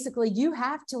said, basically, you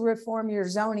have to reform your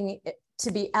zoning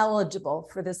to be eligible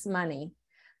for this money.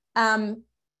 Do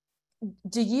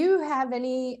you have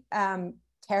any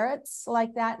carrots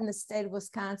like that in the state of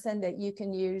Wisconsin that you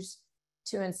can use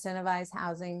to incentivize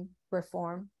housing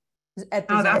reform?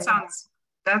 Oh,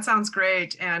 that sounds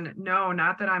great. And no,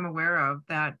 not that I'm aware of,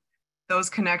 that those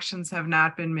connections have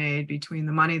not been made between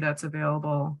the money that's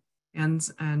available and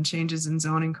changes in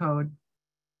zoning code.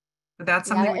 But that's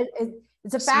something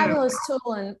it's a fabulous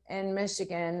tool in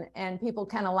Michigan, and people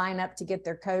kind of line up to get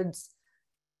their codes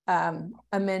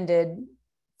amended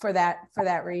for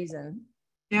that reason.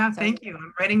 Yeah, so, thank you.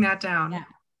 I'm writing that down. Yeah,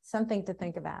 something to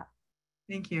think about.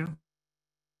 Thank you.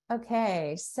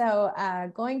 Okay, so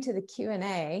going to the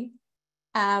Q&A.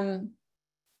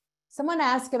 Someone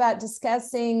asked about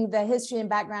discussing the history and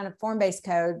background of form-based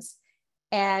codes,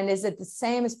 and is it the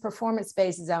same as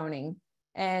performance-based zoning?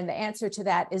 And the answer to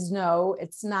that is no,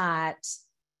 it's not.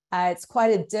 It's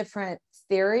quite a different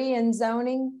theory in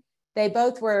zoning. They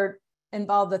both were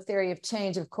involved the theory of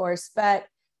change, of course, but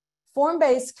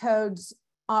form-based codes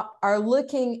are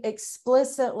looking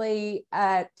explicitly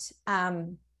at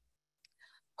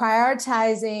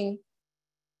prioritizing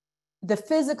the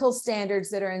physical standards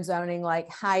that are in zoning, like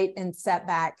height and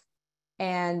setback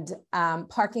and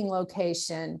parking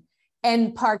location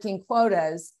and parking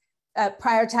quotas,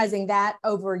 prioritizing that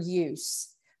over use,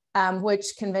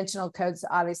 which conventional codes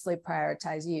obviously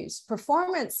prioritize use.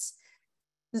 Performance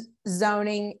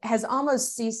zoning has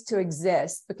almost ceased to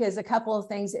exist because a couple of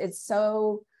things, it's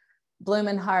so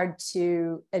blooming hard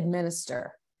to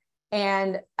administer.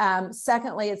 And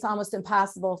secondly, it's almost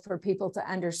impossible for people to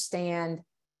understand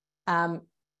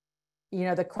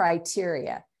the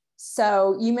criteria.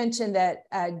 So you mentioned that,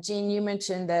 Jean, you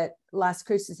mentioned that Las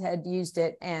Cruces had used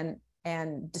it and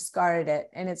discarded it.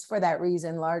 And it's for that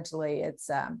reason, largely.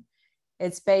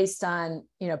 It's based on,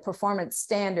 performance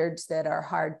standards that are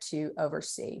hard to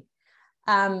oversee.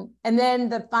 And then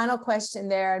the final question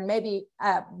there, and maybe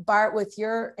Bart, with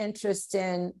your interest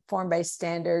in form-based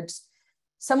standards,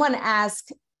 someone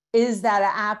asked, is that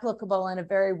applicable in a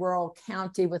very rural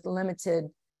county with limited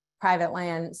private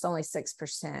land? It's only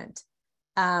 6%.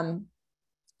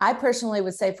 I personally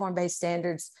would say form-based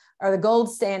standards are the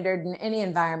gold standard in any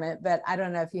environment, but I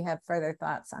don't know if you have further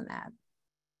thoughts on that.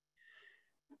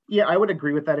 Yeah, I would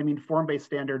agree with that. I mean, form-based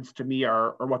standards to me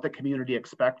are what the community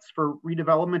expects for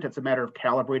redevelopment. It's a matter of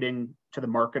calibrating to the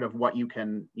market of what you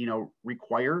can,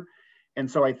 require. And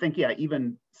so I think, yeah,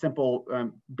 even simple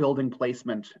building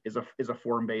placement is a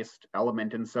form-based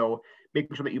element. And so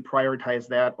making sure that you prioritize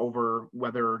that over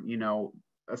whether,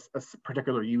 a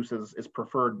particular use is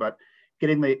preferred, but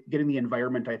getting the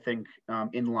environment, I think,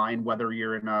 in line, whether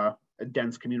you're in a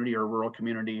dense community or a rural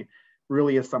community,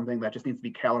 really is something that just needs to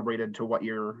be calibrated to what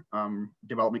your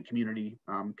development community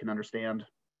can understand,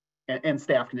 and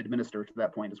staff can administer to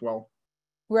that point as well.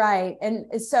 Right.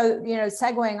 And so,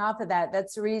 segueing off of that,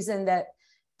 that's the reason that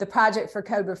the Project for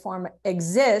Code Reform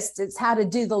exists. It's how to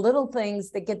do the little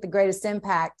things that get the greatest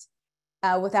impact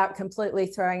without completely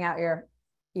throwing out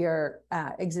your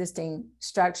existing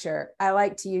structure. I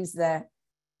like to use the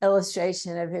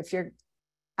illustration of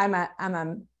I'm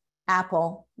a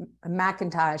Apple, a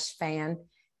Macintosh fan.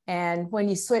 And when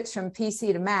you switch from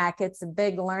PC to Mac, it's a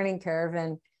big learning curve.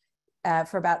 And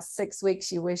for about 6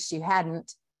 weeks, you wish you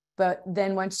hadn't. But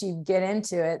then once you get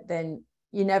into it, then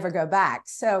you never go back.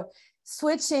 So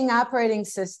switching operating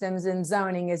systems in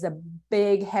zoning is a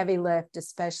big, heavy lift,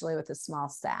 especially with a small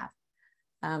staff.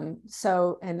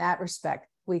 So in that respect,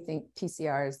 we think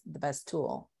PCR is the best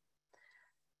tool.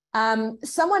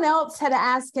 Someone else had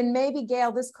asked, and maybe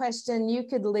Gail, this question you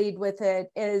could lead with it,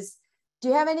 is do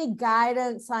you have any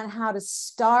guidance on how to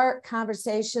start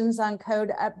conversations on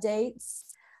code updates?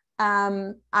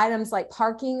 Items like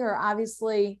parking are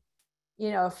obviously,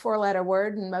 you know, a 4-letter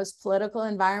word in most political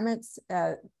environments.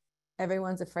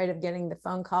 Everyone's afraid of getting the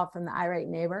phone call from the irate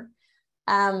neighbor.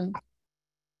 And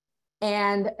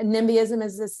NIMBYism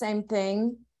is the same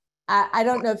thing. I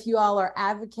don't know if you all are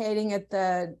advocating at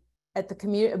the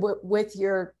community with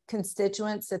your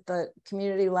constituents at the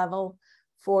community level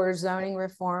for zoning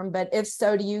reform, but if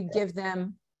so, do you give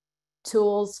them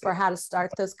tools for how to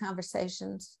start those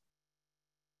conversations?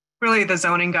 Really, the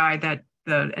zoning guide that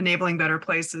the Enabling Better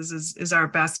Places is our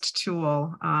best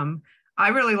tool. I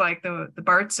really like the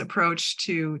Bart's approach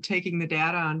to taking the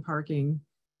data on parking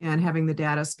and having the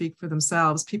data speak for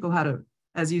themselves. People had a,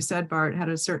 as you said, Bart, had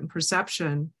a certain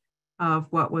perception of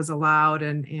what was allowed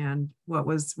and what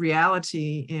was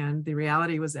reality, and the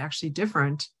reality was actually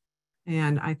different.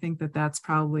 And I think that that's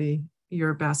probably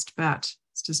your best bet,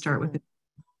 is to start with it.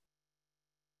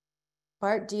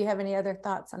 Bart, do you have any other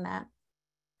thoughts on that?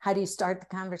 How do you start the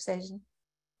conversation?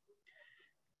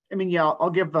 I mean, yeah,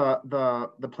 I'll give the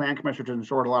plan commissioners in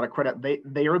short a lot of credit.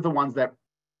 They are the ones that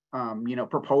you know,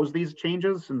 propose these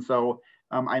changes, and so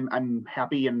I'm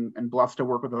happy and blessed to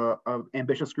work with a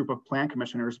ambitious group of plan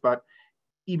commissioners. But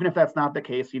even if that's not the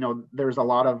case, you know, there's a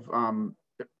lot of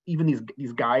even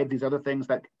these guides, these other things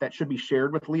that should be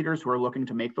shared with leaders who are looking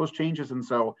to make those changes. And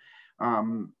so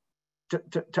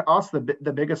to us,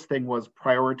 the biggest thing was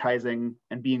prioritizing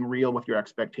and being real with your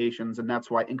expectations. And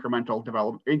that's why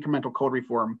incremental code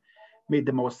reform made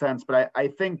the most sense. But I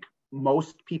think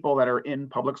most people that are in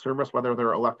public service, whether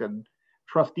they're elected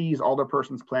trustees,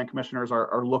 alderpersons, plan commissioners,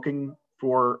 are looking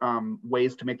for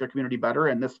ways to make their community better.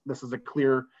 And this is a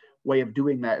clear way of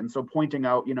doing that. And so pointing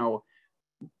out, you know,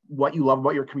 what you love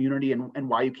about your community and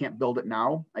why you can't build it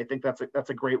now, I think that's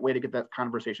a great way to get that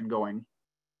conversation going.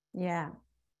 Yeah.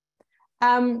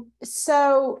 Someone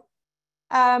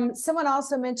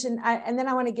also mentioned, and then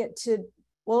I want to get to,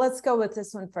 well, let's go with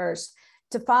this one first.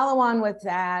 To follow on with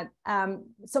that,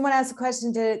 someone asked a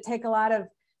question, did it take a lot of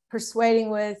persuading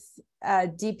with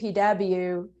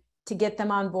DPW to get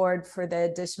them on board for the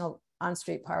additional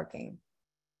on-street parking?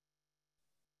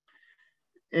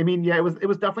 I mean, yeah, it was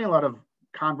definitely a lot of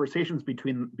conversations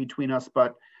between us,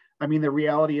 but I mean, the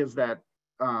reality is that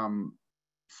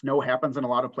snow happens in a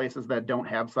lot of places that don't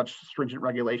have such stringent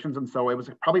regulations, and so it was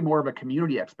probably more of a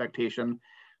community expectation.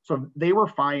 So they were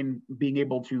fine being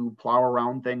able to plow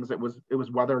around things. It was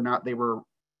whether or not they were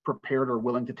prepared or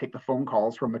willing to take the phone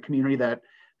calls from the community that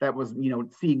was, you know,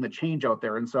 seeing the change out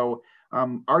there. And so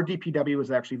our DPW was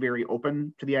actually very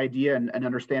open to the idea and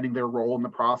understanding their role in the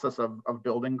process of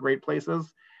building great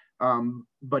places.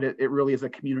 But it really is a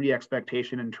community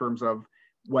expectation in terms of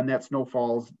when that snow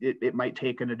falls, it might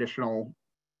take an additional,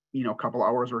 you know, couple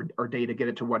hours or day to get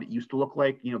it to what it used to look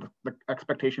like. You know, the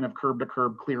expectation of curb to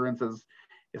curb clearance is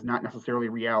not necessarily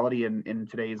reality in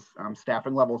today's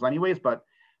staffing levels anyways, but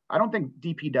I don't think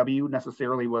DPW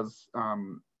necessarily was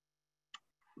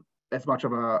as much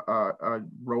of a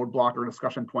roadblock or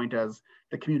discussion point as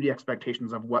the community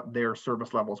expectations of what their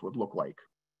service levels would look like.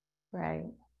 Right.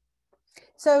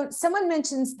 So someone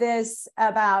mentions this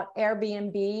about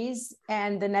Airbnbs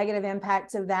and the negative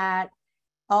impacts of that.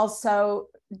 Also,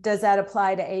 does that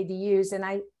apply to ADUs? And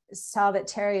I saw that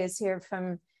Terry is here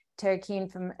Terry Keene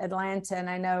from Atlanta, and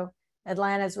I know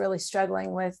Atlanta is really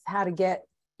struggling with how to get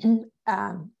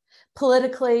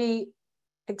politically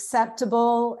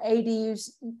acceptable ADU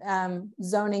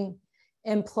zoning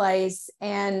in place,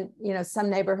 and you know, some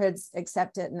neighborhoods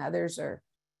accept it and others are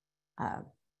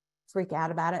freak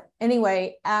out about it.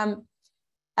 Anyway,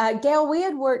 Gail, we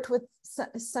had worked with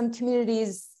some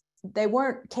communities. They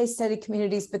weren't case study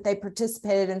communities, but they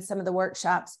participated in some of the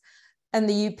workshops in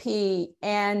the UP,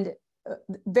 and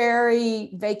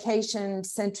very vacation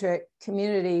centric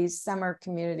communities, summer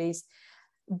communities,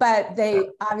 but they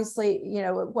obviously, you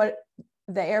know, what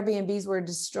the Airbnbs were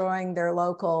destroying their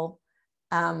local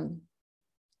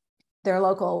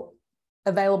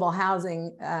available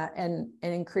housing and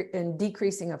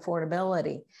decreasing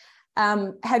affordability.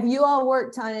 Have you all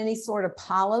worked on any sort of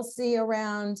policy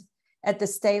around at the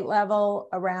state level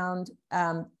around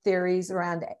theories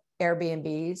around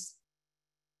Airbnbs?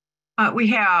 We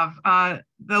have.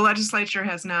 The legislature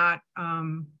has not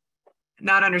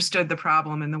understood the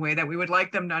problem in the way that we would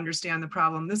like them to understand the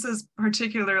problem. This is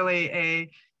particularly a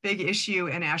big issue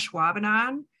in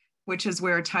Ashwaubenon, which is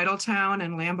where Titletown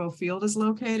and Lambeau Field is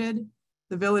located.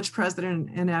 the village president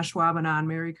in Ashwaubenon,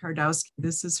 Mary Kardowski,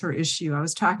 this is her issue. I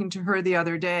was talking to her the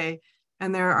other day,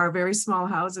 and there are very small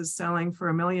houses selling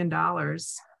for $1 million,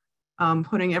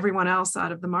 putting everyone else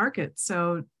out of the market.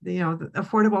 So, the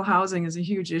affordable housing is a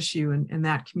huge issue in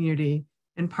that community,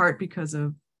 in part because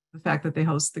of the fact that they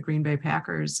host the Green Bay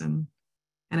Packers, and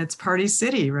it's party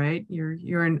city, right?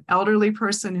 You're an elderly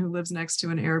person who lives next to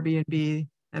an Airbnb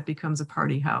that becomes a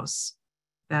party house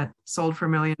that sold for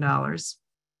 $1 million.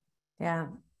 Yeah.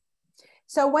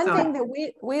 So one thing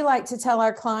that we like to tell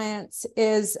our clients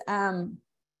is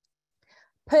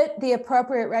put the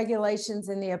appropriate regulations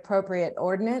in the appropriate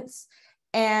ordinance.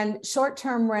 And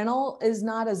short-term rental is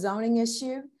not a zoning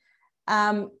issue.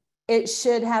 It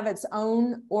should have its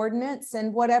own ordinance,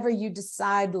 and whatever you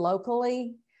decide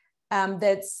locally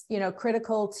that's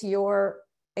critical to your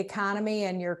economy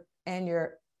and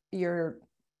your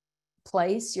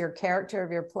place, your character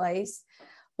of your place.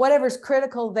 Whatever's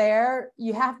critical there,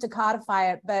 you have to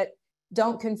codify it, but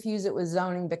don't confuse it with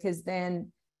zoning, because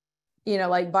then,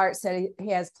 like Bart said, he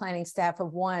has planning staff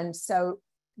of one. So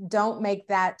don't make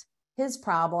that his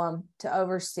problem to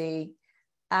oversee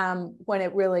when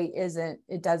it really isn't,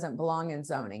 it doesn't belong in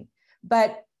zoning.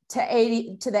 But to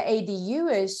the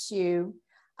ADU issue,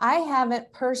 I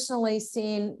haven't personally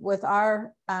seen with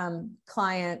our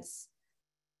clients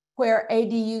where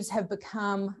ADUs have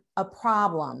become a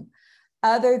problem.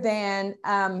 Other than,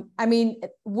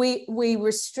 we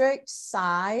restrict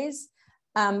size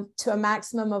to a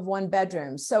maximum of 1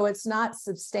 bedroom. So it's not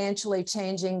substantially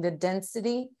changing the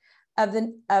density of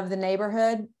the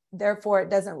neighborhood. Therefore,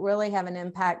 it doesn't really have an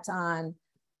impact on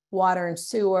water and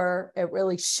sewer. It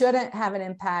really shouldn't have an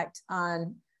impact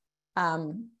on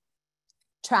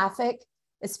traffic,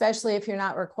 especially if you're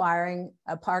not requiring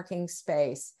a parking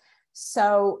space.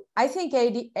 So I think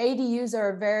ADUs are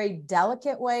a very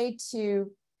delicate way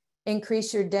to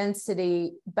increase your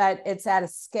density, but it's at a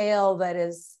scale that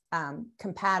is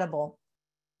compatible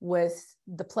with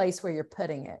the place where you're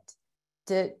putting it.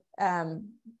 Do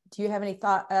you have any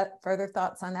further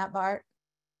thoughts on that, Bart?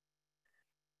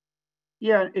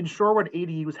 Yeah, in Shorewood,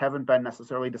 ADUs haven't been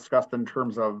necessarily discussed in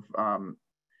terms of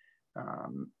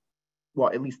well,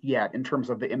 at least yet, in terms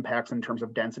of the impacts in terms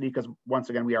of density, because once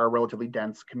again, we are a relatively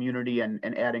dense community, and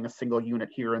adding a single unit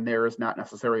here and there is not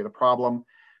necessarily the problem.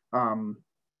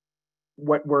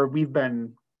 Where we've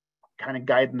been kind of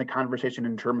guiding the conversation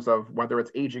in terms of whether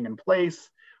it's aging in place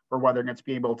or whether it's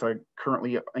being able to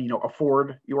currently,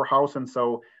 afford your house. And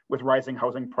so with rising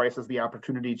housing prices, the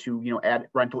opportunity to, add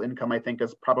rental income, I think,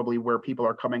 is probably where people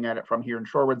are coming at it from here in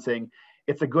Shorewood, saying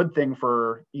it's a good thing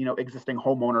for, existing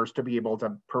homeowners to be able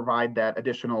to provide that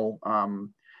additional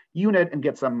unit and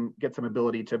get some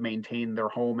ability to maintain their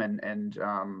home and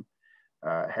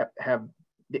have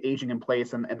the aging in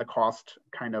place and the cost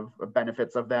kind of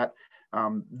benefits of that.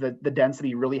 The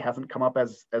density really hasn't come up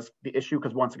as the issue,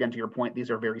 because once again, to your point,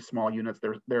 these are very small units.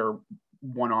 They're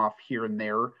one-off here and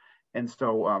there. And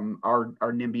so our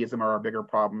NIMBYism or our bigger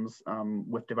problems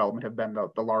with development have been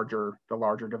the larger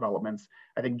developments.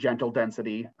 I think gentle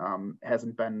density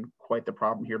hasn't been quite the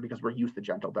problem here because we're used to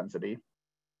gentle density.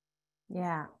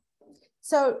 Yeah.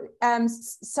 So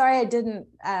sorry I didn't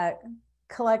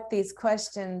collect these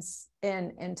questions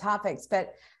in topics,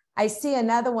 but I see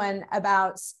another one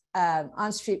about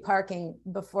on-street parking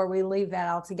before we leave that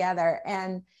altogether.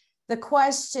 And the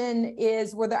question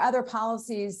is, were there other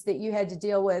policies that you had to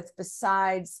deal with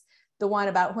besides the one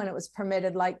about when it was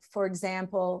permitted? Like, for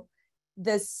example,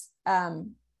 this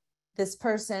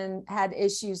person had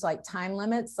issues like time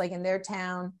limits, like in their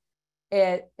town,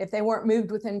 if they weren't moved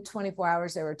within 24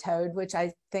 hours, they were towed, which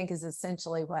I think is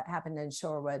essentially what happened in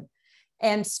Shorewood.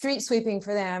 And street sweeping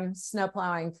for them, snow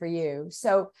plowing for you.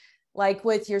 So like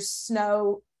with your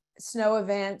snow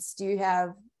events, do you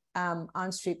have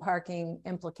on-street parking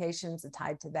implications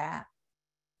tied to that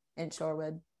in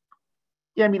Shorewood?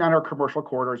 Yeah, I mean, on our commercial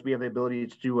corridors, we have the ability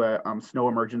to do a snow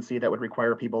emergency that would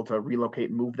require people to relocate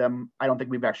and move them. I don't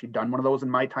think we've actually done one of those in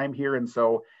my time here. And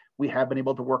so we have been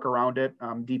able to work around it.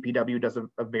 DPW does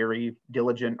a very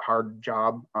diligent, hard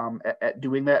job at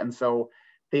doing that. And so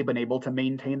they've been able to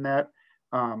maintain that.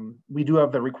 We do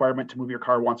have the requirement to move your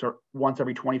car once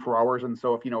every 24 hours. And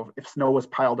so if snow was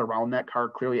piled around that car,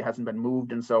 clearly it hasn't been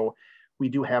moved. And so we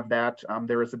do have that.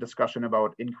 There is a discussion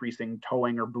about increasing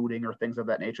towing or booting or things of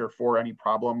that nature for any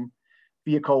problem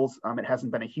vehicles. It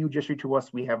hasn't been a huge issue to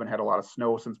us. We haven't had a lot of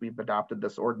snow since we've adopted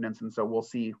this ordinance. And so we'll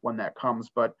see when that comes.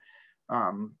 But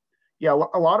yeah,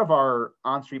 a lot of our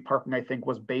on-street parking, I think,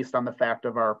 was based on the fact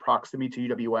of our proximity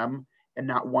to UWM and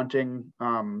not wanting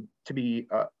to be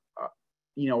a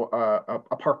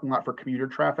parking lot for commuter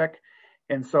traffic.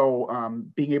 And so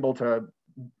being able to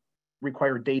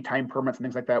require daytime permits and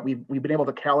things like that, we've been able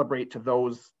to calibrate to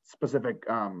those specific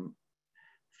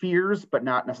fears, but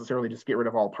not necessarily just get rid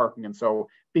of all parking. And so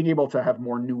being able to have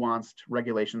more nuanced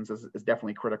regulations is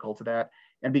definitely critical to that.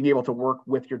 And being able to work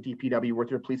with your DPW,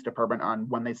 with your police department on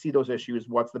when they see those issues,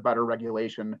 what's the better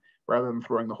regulation rather than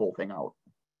throwing the whole thing out.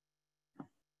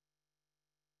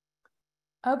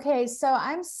 Okay, so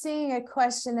I'm seeing a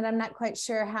question that I'm not quite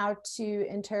sure how to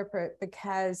interpret,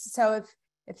 because so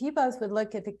if you both would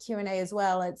look at the Q&A as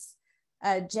well, it's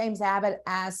James Abbott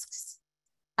asks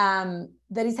that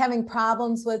he's having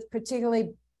problems with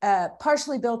particularly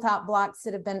partially built out blocks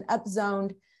that have been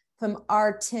upzoned from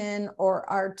R10 or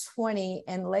R20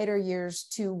 in later years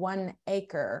to 1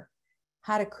 acre,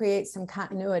 how to create some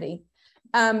continuity.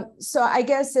 So I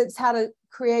guess it's how to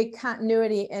create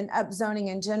continuity in upzoning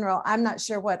in general. I'm not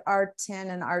sure what R10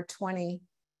 and R20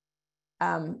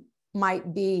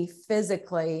 might be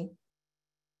physically.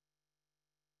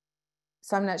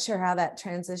 So I'm not sure how that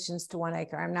transitions to 1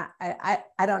 acre.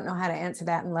 I don't know how to answer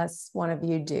that unless one of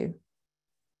you do.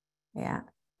 Yeah.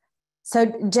 So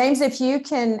James, if you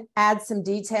can add some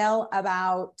detail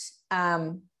about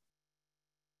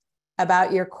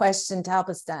your question to help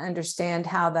us to understand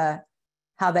how the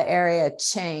area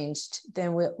changed,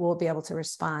 then we'll be able to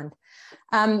respond.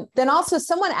 Then also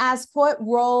someone asked what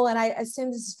role, and I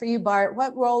assume this is for you, Bart,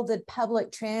 what role did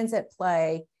public transit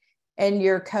play in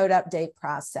your code update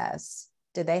process?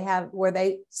 Were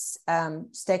they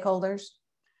stakeholders?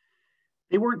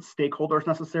 They weren't stakeholders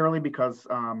necessarily, because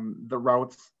the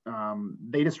routes,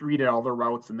 they just redid all the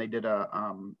routes, and they did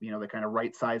they kind of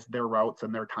right-sized their routes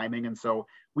and their timing. And so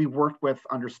we worked with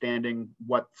understanding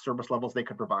what service levels they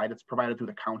could provide. It's provided through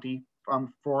the county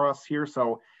for us here.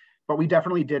 So, but we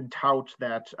definitely did tout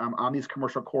that on these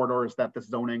commercial corridors that the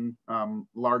zoning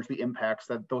largely impacts,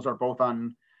 that those are both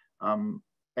on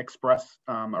express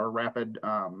or rapid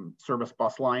service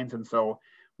bus lines. And so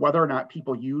whether or not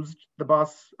people used the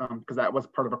bus, because that was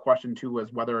part of a question too,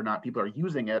 was whether or not people are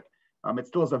using it, it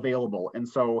still is available. And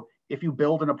so if you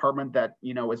build an apartment that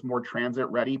is more transit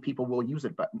ready, people will use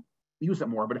it, but use it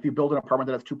more. But if you build an apartment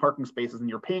that has 2 parking spaces and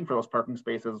you're paying for those parking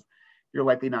spaces, you're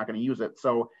likely not going to use it.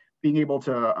 So being able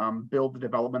to build the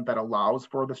development that allows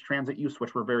for this transit use,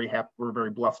 which we're very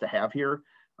blessed to have here.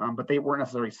 But they weren't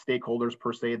necessarily stakeholders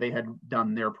per se. They had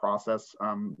done their process,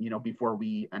 before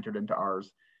we entered into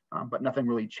ours. But nothing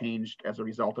really changed as a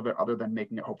result of it, other than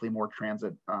making it hopefully more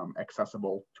transit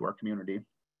accessible to our community.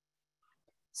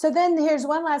 So then here's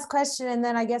one last question, and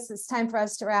then I guess it's time for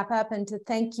us to wrap up, and to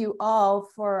thank you all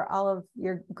for all of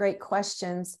your great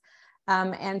questions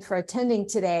and for attending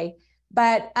today.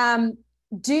 But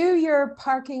do your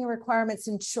parking requirements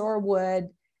in Shorewood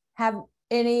have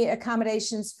any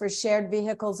accommodations for shared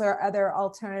vehicles or other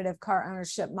alternative car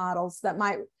ownership models that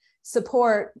might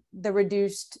support the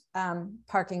reduced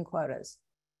parking quotas?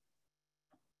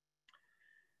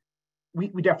 We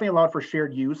definitely allowed for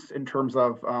shared use in terms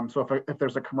of, so if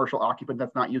there's a commercial occupant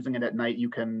that's not using it at night, you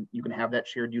can have that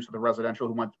shared use with the residential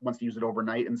who wants to use it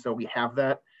overnight. And so we have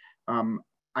that.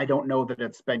 I don't know that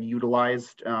it's been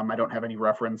utilized. I don't have any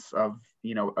reference of,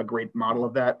 a great model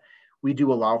of that. We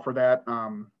do allow for that.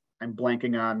 I'm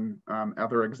blanking on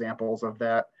other examples of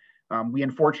that. We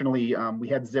unfortunately, we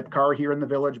had Zipcar here in the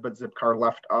village, but Zipcar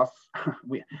left us.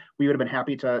 we would have been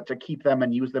happy to keep them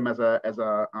and use them as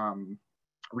a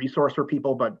resource for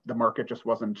people, but the market just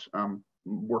wasn't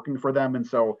working for them. And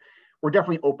so we're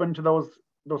definitely open to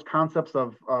those concepts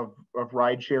of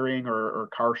ride sharing or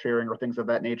car sharing or things of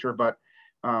that nature. But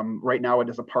right now it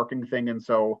is a parking thing. And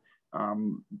so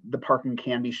the parking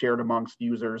can be shared amongst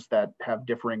users that have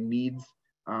differing needs.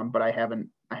 But I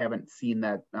haven't seen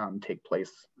that take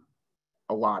place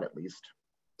a lot, at least.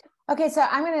 Okay, so Rob,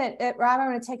 I'm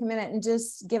going to take a minute and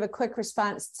just give a quick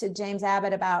response to James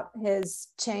Abbott about his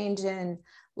change in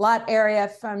lot area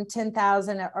from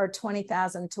 10,000 or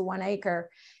 20,000 to 1 acre.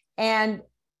 And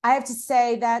I have to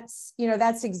say that's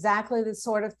exactly the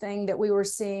sort of thing that we were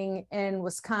seeing in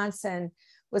Wisconsin,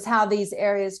 was how these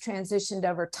areas transitioned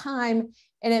over time,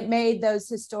 and it made those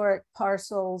historic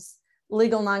parcels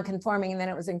legal non-conforming, and then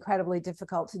it was incredibly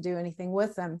difficult to do anything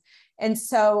with them. And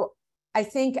so I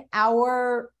think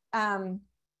our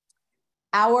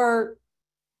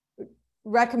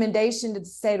recommendation to the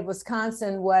state of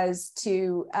Wisconsin was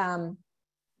to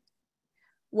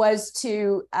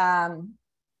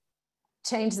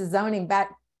change the zoning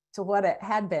back to what it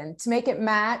had been, to make it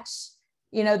match,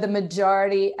 the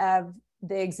majority of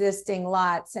the existing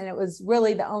lots. And it was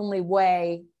really the only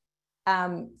way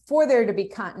for there to be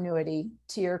continuity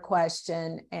to your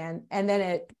question. And then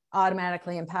it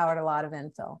automatically empowered a lot of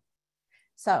infill.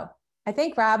 So I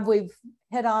think, Rob, we've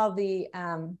hit all the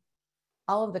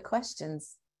all of the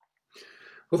questions.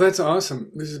 Well, that's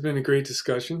awesome. This has been a great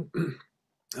discussion.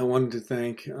 I wanted to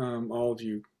thank all of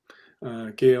you,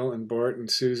 Gail and Bart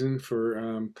and Susan, for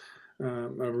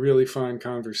a really fine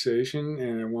conversation.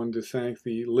 And I wanted to thank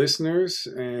the listeners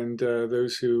and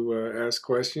those who asked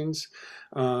questions.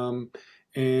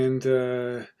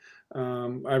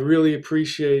 I really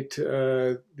appreciate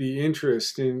the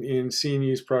interest in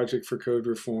CNU's project for code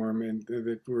reform, and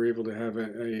that we're able to have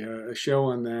a show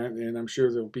on that, and I'm sure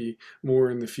there'll be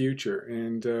more in the future.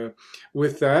 And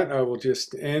with that, I will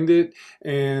just end it,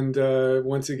 and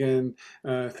once again,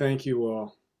 thank you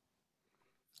all.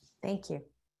 Thank you.